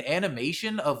freaking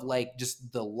animation of like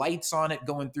just the lights on it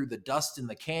going through the dust in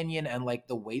the canyon and like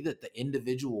the way that the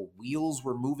individual wheels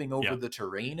were moving over the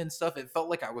terrain and stuff, it felt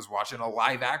like I was watching a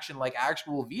live action, like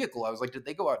actual vehicle. I was like, did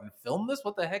they go out and film this?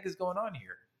 What the heck is going on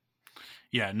here?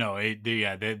 Yeah, no,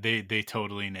 they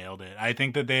totally nailed it. I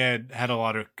think that they had a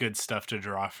lot of good stuff to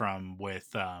draw from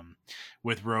with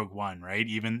Rogue One, right?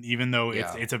 Even though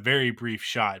it's a very brief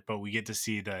shot, but we get to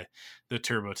see the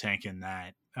turbo tank in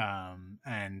that. I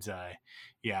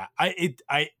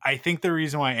think the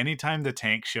reason why anytime the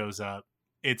tank shows up,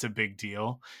 it's a big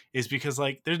deal is because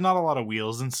like there's not a lot of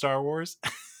wheels in Star Wars.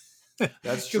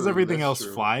 That's because everything else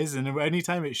flies, and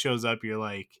anytime it shows up, you're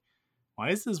like, why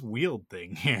is this wheeled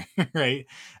thing here? Right.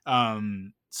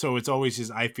 So it's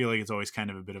always I feel like it's always kind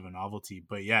of a bit of a novelty,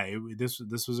 but yeah, this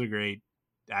was a great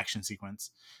action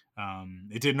sequence.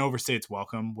 It didn't overstay its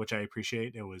welcome, which I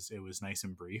appreciate. It was nice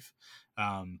and brief.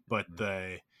 But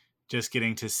just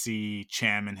getting to see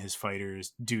Cham and his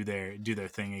fighters do their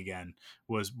thing again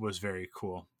was very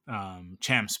cool.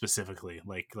 Cham specifically,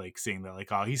 like seeing that,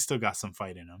 like, oh, he's still got some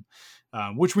fight in him,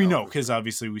 which we know because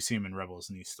obviously we see him in Rebels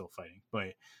and he's still fighting.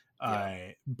 But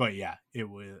yeah, it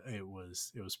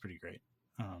was pretty great.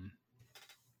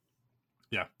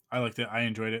 Yeah, I liked it. I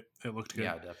enjoyed it. It looked good.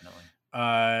 Yeah,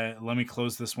 definitely. Let me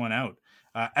close this one out.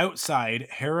 Outside,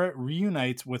 Hera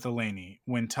reunites with Eleni.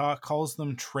 When Ta calls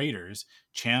them traitors,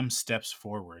 Cham steps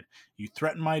forward. You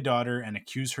threaten my daughter and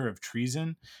accuse her of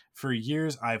treason. For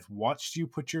years, I've watched you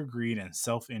put your greed and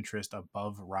self-interest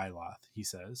above Ryloth, he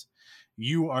says.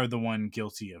 You are the one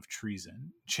guilty of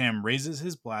treason. Cham raises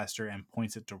his blaster and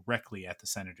points it directly at the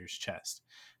senator's chest.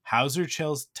 Hauser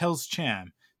tells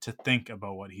Cham to think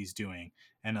about what he's doing,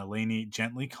 and Eleni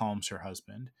gently calms her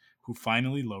husband, who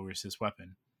finally lowers his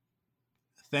weapon.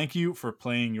 Thank you for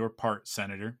playing your part,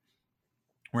 Senator,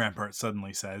 Rampart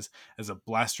suddenly says as a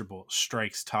blaster bolt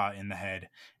strikes Ta in the head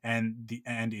and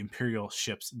Imperial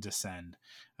ships descend.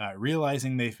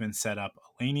 Realizing they've been set up,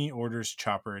 Eleni orders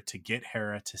Chopper to get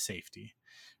Hera to safety.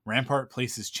 Rampart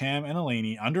places Cham and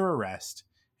Eleni under arrest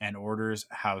and orders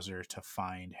Hauser to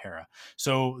find Hera.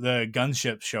 So the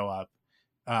gunships show up,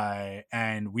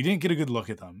 and we didn't get a good look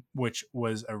at them, which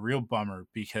was a real bummer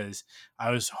because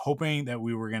I was hoping that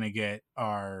we were going to get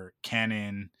our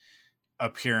canon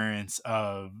appearance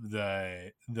of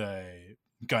the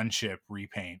gunship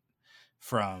repaint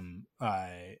from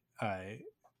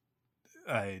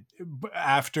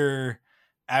after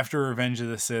Revenge of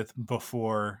the Sith,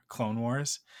 before Clone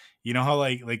Wars. You know how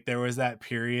like there was that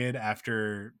period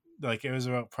after, like, it was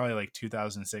about probably like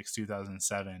 2006,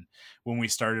 2007 when we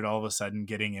started all of a sudden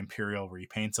getting Imperial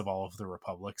repaints of all of the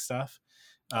Republic stuff.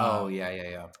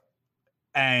 Yeah.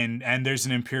 And there's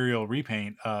an Imperial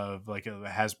repaint of, like,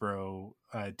 Hasbro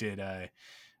did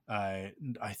I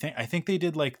think they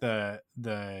did like the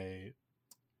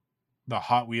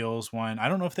Hot Wheels one. I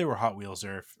don't know if they were Hot Wheels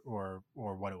or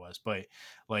what it was, but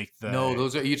like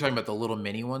those are, you talking about the little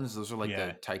mini ones? Those are like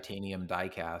the titanium die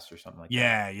cast or something like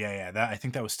that. Yeah. That, I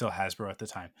think that was still Hasbro at the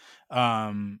time.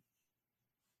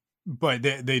 But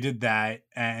they did that,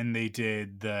 and they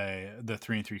did the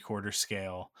 3 3/4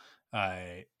 scale.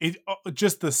 It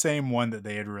just the same one that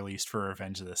they had released for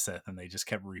Revenge of the Sith, and they just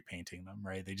kept repainting them,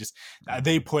 right? They just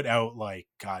they put out, like,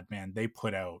 God, man, they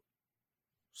put out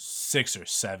 6 or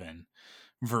 7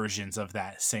 versions of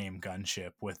that same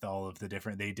gunship with all of the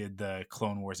different. They did the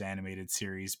Clone Wars animated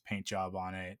series paint job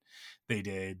on it. They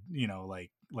did,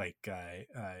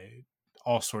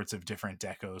 all sorts of different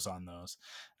decos on those.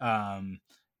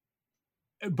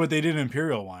 But they did an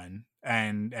Imperial one,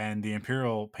 and the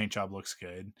Imperial paint job looks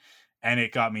good. And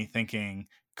it got me thinking,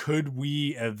 could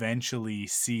we eventually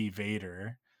see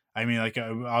Vader? I mean, like,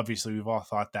 obviously we've all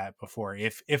thought that before.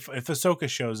 If Ahsoka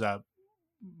shows up,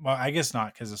 well, I guess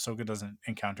not, because Ahsoka doesn't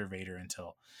encounter Vader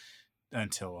until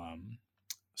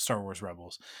Star Wars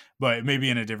Rebels, but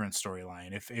maybe in a different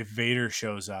storyline. If Vader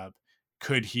shows up,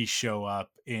 could he show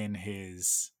up in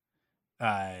his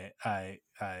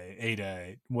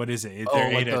Ada? What is it?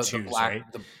 They're Ada 2s, right?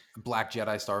 The Black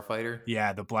Jedi Starfighter.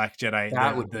 Yeah, the Black Jedi.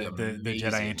 That would be the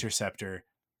Jedi Interceptor.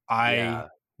 I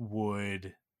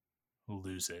would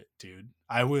lose it, dude.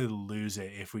 I would lose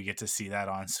it if we get to see that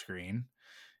on screen,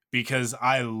 because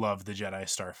I love the Jedi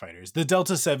Starfighters. The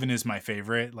Delta 7 is my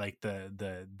favorite, like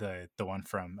the one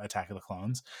from Attack of the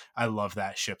Clones. I love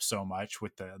that ship so much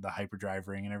with the hyperdrive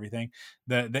ring and everything.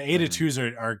 The Ada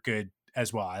 2s are good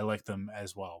as well. I like them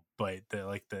as well, but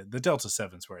the Delta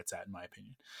 7's where it's at, in my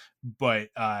opinion. But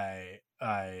I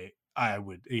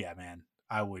would, yeah, man,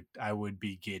 I would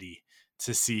be giddy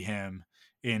to see him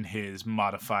in his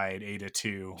modified Ada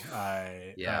 2.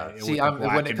 See,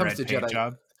 when it comes to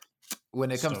Jedi,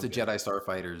 Jedi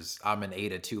Starfighters, I'm an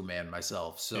Ada 2 man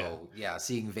myself. So yeah,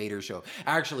 seeing Vader show.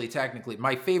 Actually, technically,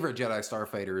 my favorite Jedi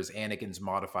Starfighter is Anakin's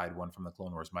modified one from the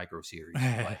Clone Wars micro series.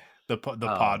 the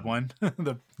pod one.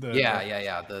 the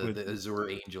Azure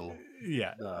Angel.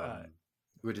 Yeah.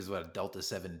 Which is what a Delta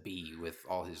 7B with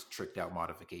all his tricked out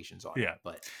modifications on it.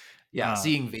 But yeah,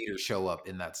 seeing Vader show up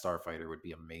in that Starfighter would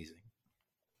be amazing.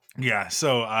 Yeah,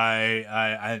 so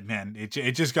I man, it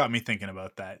just got me thinking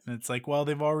about that. And it's like, well,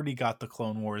 they've already got the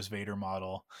Clone Wars Vader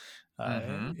model.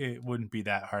 It wouldn't be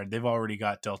that hard. They've already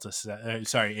got Ada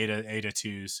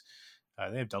 2s.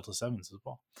 They have Delta 7s as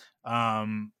well.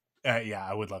 Yeah,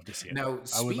 I would love to see it. Now,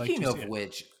 speaking of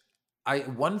which,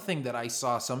 one thing that I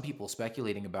saw some people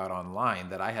speculating about online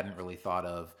that I hadn't really thought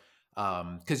of,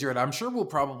 Because you're right, I'm sure we'll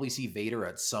probably see Vader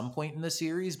at some point in the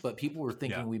series, but people were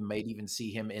thinking we might even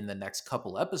see him in the next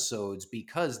couple episodes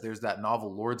because there's that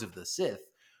novel Lords of the Sith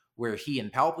where he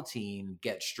and Palpatine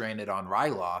get stranded on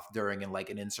Ryloth during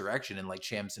an insurrection, and like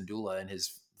Cham Syndulla and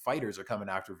his fighters are coming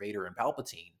after Vader and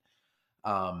Palpatine.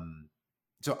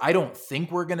 So I don't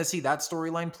think we're going to see that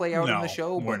storyline play out in the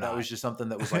show, but that was just something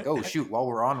that was like, oh shoot, while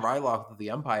we're on Ryloth with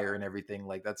the Empire and everything,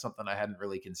 like that's something I hadn't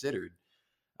really considered.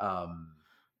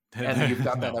 And you've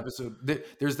got that episode.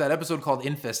 There's that episode called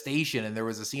Infestation, and there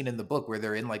was a scene in the book where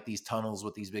they're in like these tunnels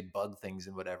with these big bug things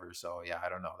and whatever. So yeah, I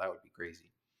don't know. That would be crazy.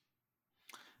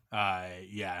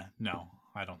 Yeah, no,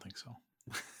 I don't think so.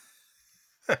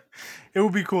 It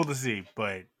would be cool to see,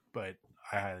 but I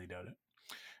highly doubt it.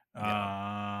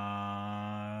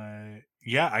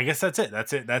 Yeah, I guess that's it.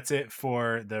 That's it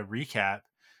for the recap.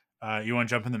 You want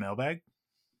to jump in the mailbag?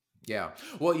 Yeah.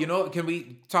 Well, can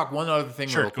we talk one other thing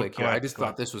real quick here? I just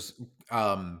thought this was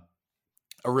a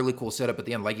really cool setup at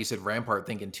the end. Like you said, Rampart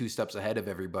thinking 2 steps ahead of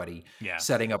everybody,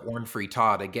 setting up Orn Free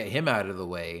Taa to get him out of the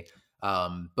way,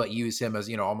 but use him as,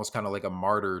 almost kind of like a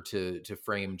martyr to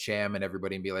frame Cham and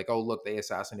everybody and be like, oh, look, they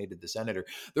assassinated the senator.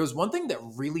 There was one thing that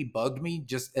really bugged me,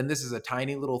 and this is a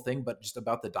tiny little thing, but just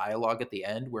about the dialogue at the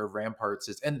end where Rampart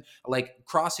says, and like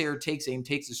Crosshair takes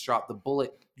his shot, the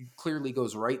bullet clearly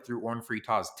goes right through Orn Free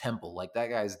Taa's temple. Like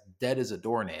that guy's dead as a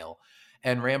doornail.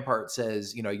 And Rampart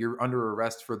says, you're under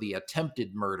arrest for the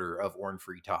attempted murder of Orn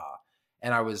Free Taa.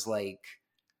 And I was like,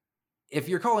 if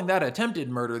you're calling that attempted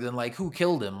murder, then like who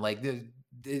killed him? Like,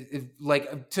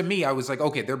 to me, I was like,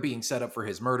 okay, they're being set up for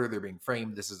his murder. They're being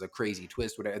framed. This is a crazy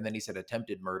twist. Whatever. And then he said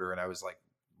attempted murder. And I was like,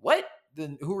 what?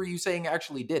 Then who are you saying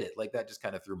actually did it? Like that just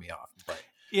kind of threw me off. But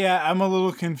yeah, I'm a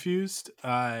little confused.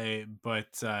 Whatever.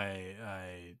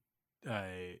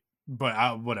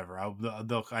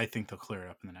 I think they'll clear it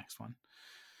up in the next one.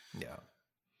 Yeah.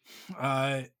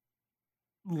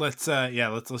 Let's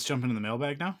jump into the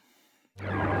mailbag now.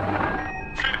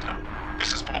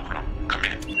 This is Fulcrum. Come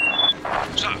in.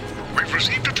 So, we've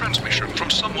received a transmission from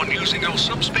someone using our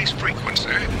subspace frequency,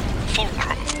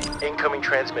 Fulcrum. Incoming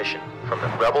transmission from the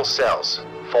Rebel Cells,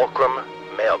 Fulcrum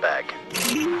mailbag.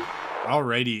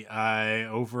 Alrighty,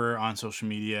 over on social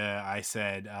media, I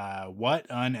said, what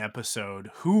an episode.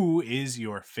 Who is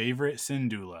your favorite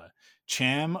Syndulla?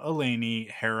 Cham, Eleni,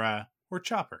 Hera, or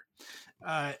Chopper?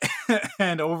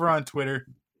 And over on Twitter,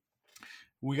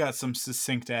 we got some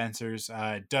succinct answers.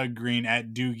 Doug Green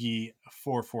at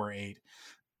Doogie448.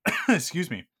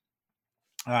 Excuse me.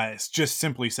 It's just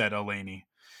simply said Eleni.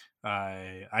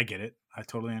 I get it. I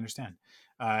totally understand.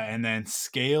 And then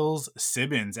Scales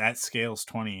Sibbins at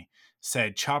Scales20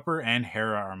 said Chopper and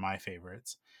Hera are my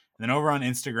favorites. And then over on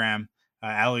Instagram,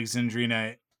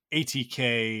 Alexandrina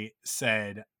ATK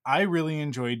said, I really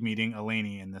enjoyed meeting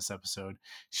Eleni in this episode.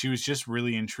 She was just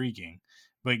really intriguing.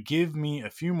 But give me a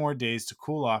few more days to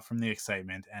cool off from the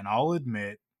excitement, and I'll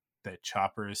admit that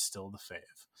Chopper is still the fave.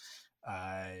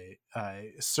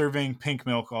 Serving Pink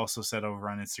Milk also said over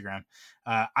on Instagram,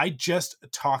 I just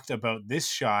talked about this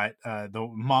shot, the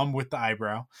mom with the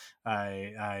eyebrow.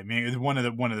 I mean, one of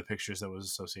the pictures that was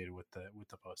associated with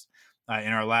the post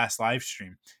in our last live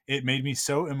stream. It made me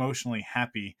so emotionally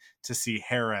happy to see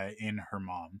Hera in her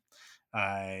mom.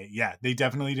 Yeah, they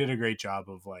definitely did a great job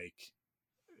of like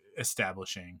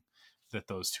establishing that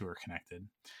those two are connected.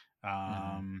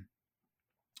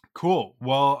 Cool.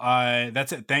 Well,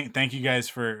 that's it. Thank you guys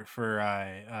for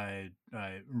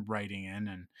writing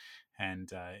in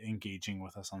and engaging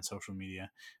with us on social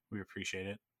media. We appreciate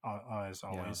it as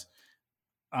always.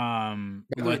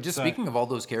 Just speaking of all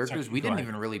those characters, we didn't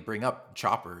even really bring up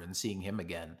Chopper and seeing him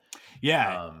again.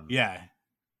 Yeah.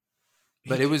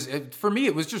 But for me,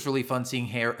 it was just really fun seeing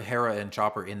Hera and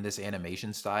Chopper in this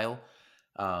animation style.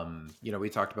 We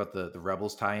talked about the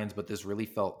Rebels tie-ins, but this really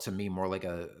felt to me more like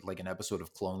an episode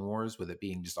of Clone Wars, with it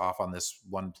being just off on this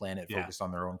one planet focused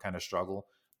on their own kind of struggle.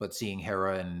 But seeing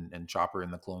Hera and Chopper in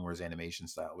the Clone Wars animation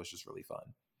style was just really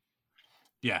fun.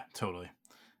 Yeah, totally.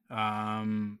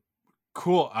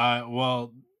 Cool.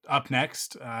 Well, up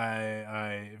next,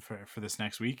 for this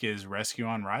next week is Rescue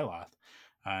on Ryloth.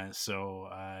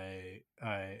 Hey,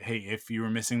 if you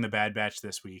were missing the Bad Batch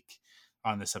this week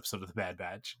on this episode of the Bad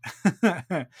Batch,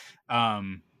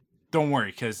 don't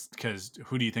worry, because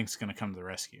who do you think is going to come to the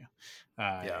rescue?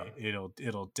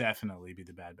 It'll definitely be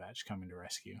the Bad Batch coming to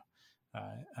rescue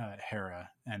Hera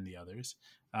and the others.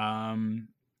 I'm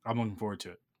looking forward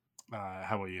to it.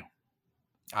 How about you?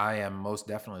 I am most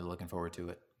definitely looking forward to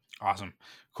it. Awesome.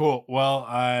 Cool.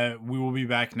 Well, we will be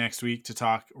back next week to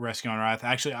talk Rescue on Wrath.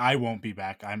 Actually, I won't be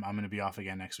back. I'm going to be off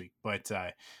again next week. But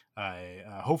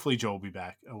hopefully Joe will be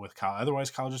back with Kyle. Otherwise,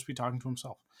 Kyle will just be talking to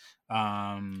himself.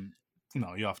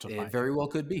 No, you have to find. It very well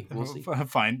could be. We'll see.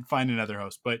 Find another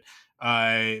host. But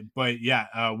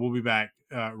yeah, we'll be back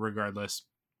regardless.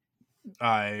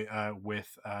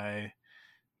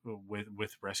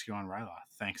 With Rescue on Ryloth.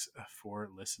 Thanks for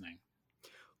listening.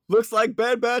 Looks like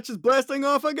Bad Batch is blasting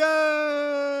off again!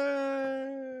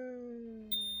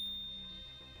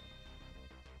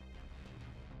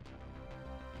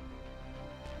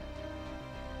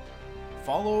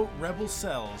 Follow Rebel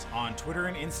Cells on Twitter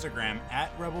and Instagram at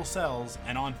Rebel Cells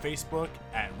and on Facebook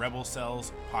at Rebel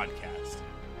Cells Podcast.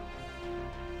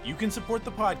 You can support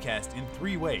the podcast in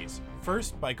 3 ways.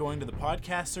 First, by going to the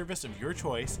podcast service of your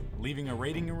choice, leaving a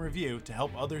rating and review to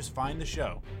help others find the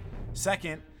show.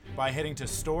 Second, by heading to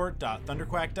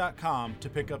store.thunderquack.com to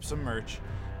pick up some merch.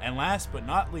 And last but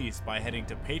not least, by heading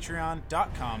to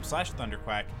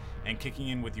patreon.com/thunderquack and kicking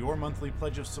in with your monthly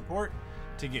pledge of support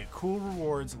to get cool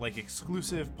rewards like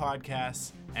exclusive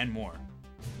podcasts and more.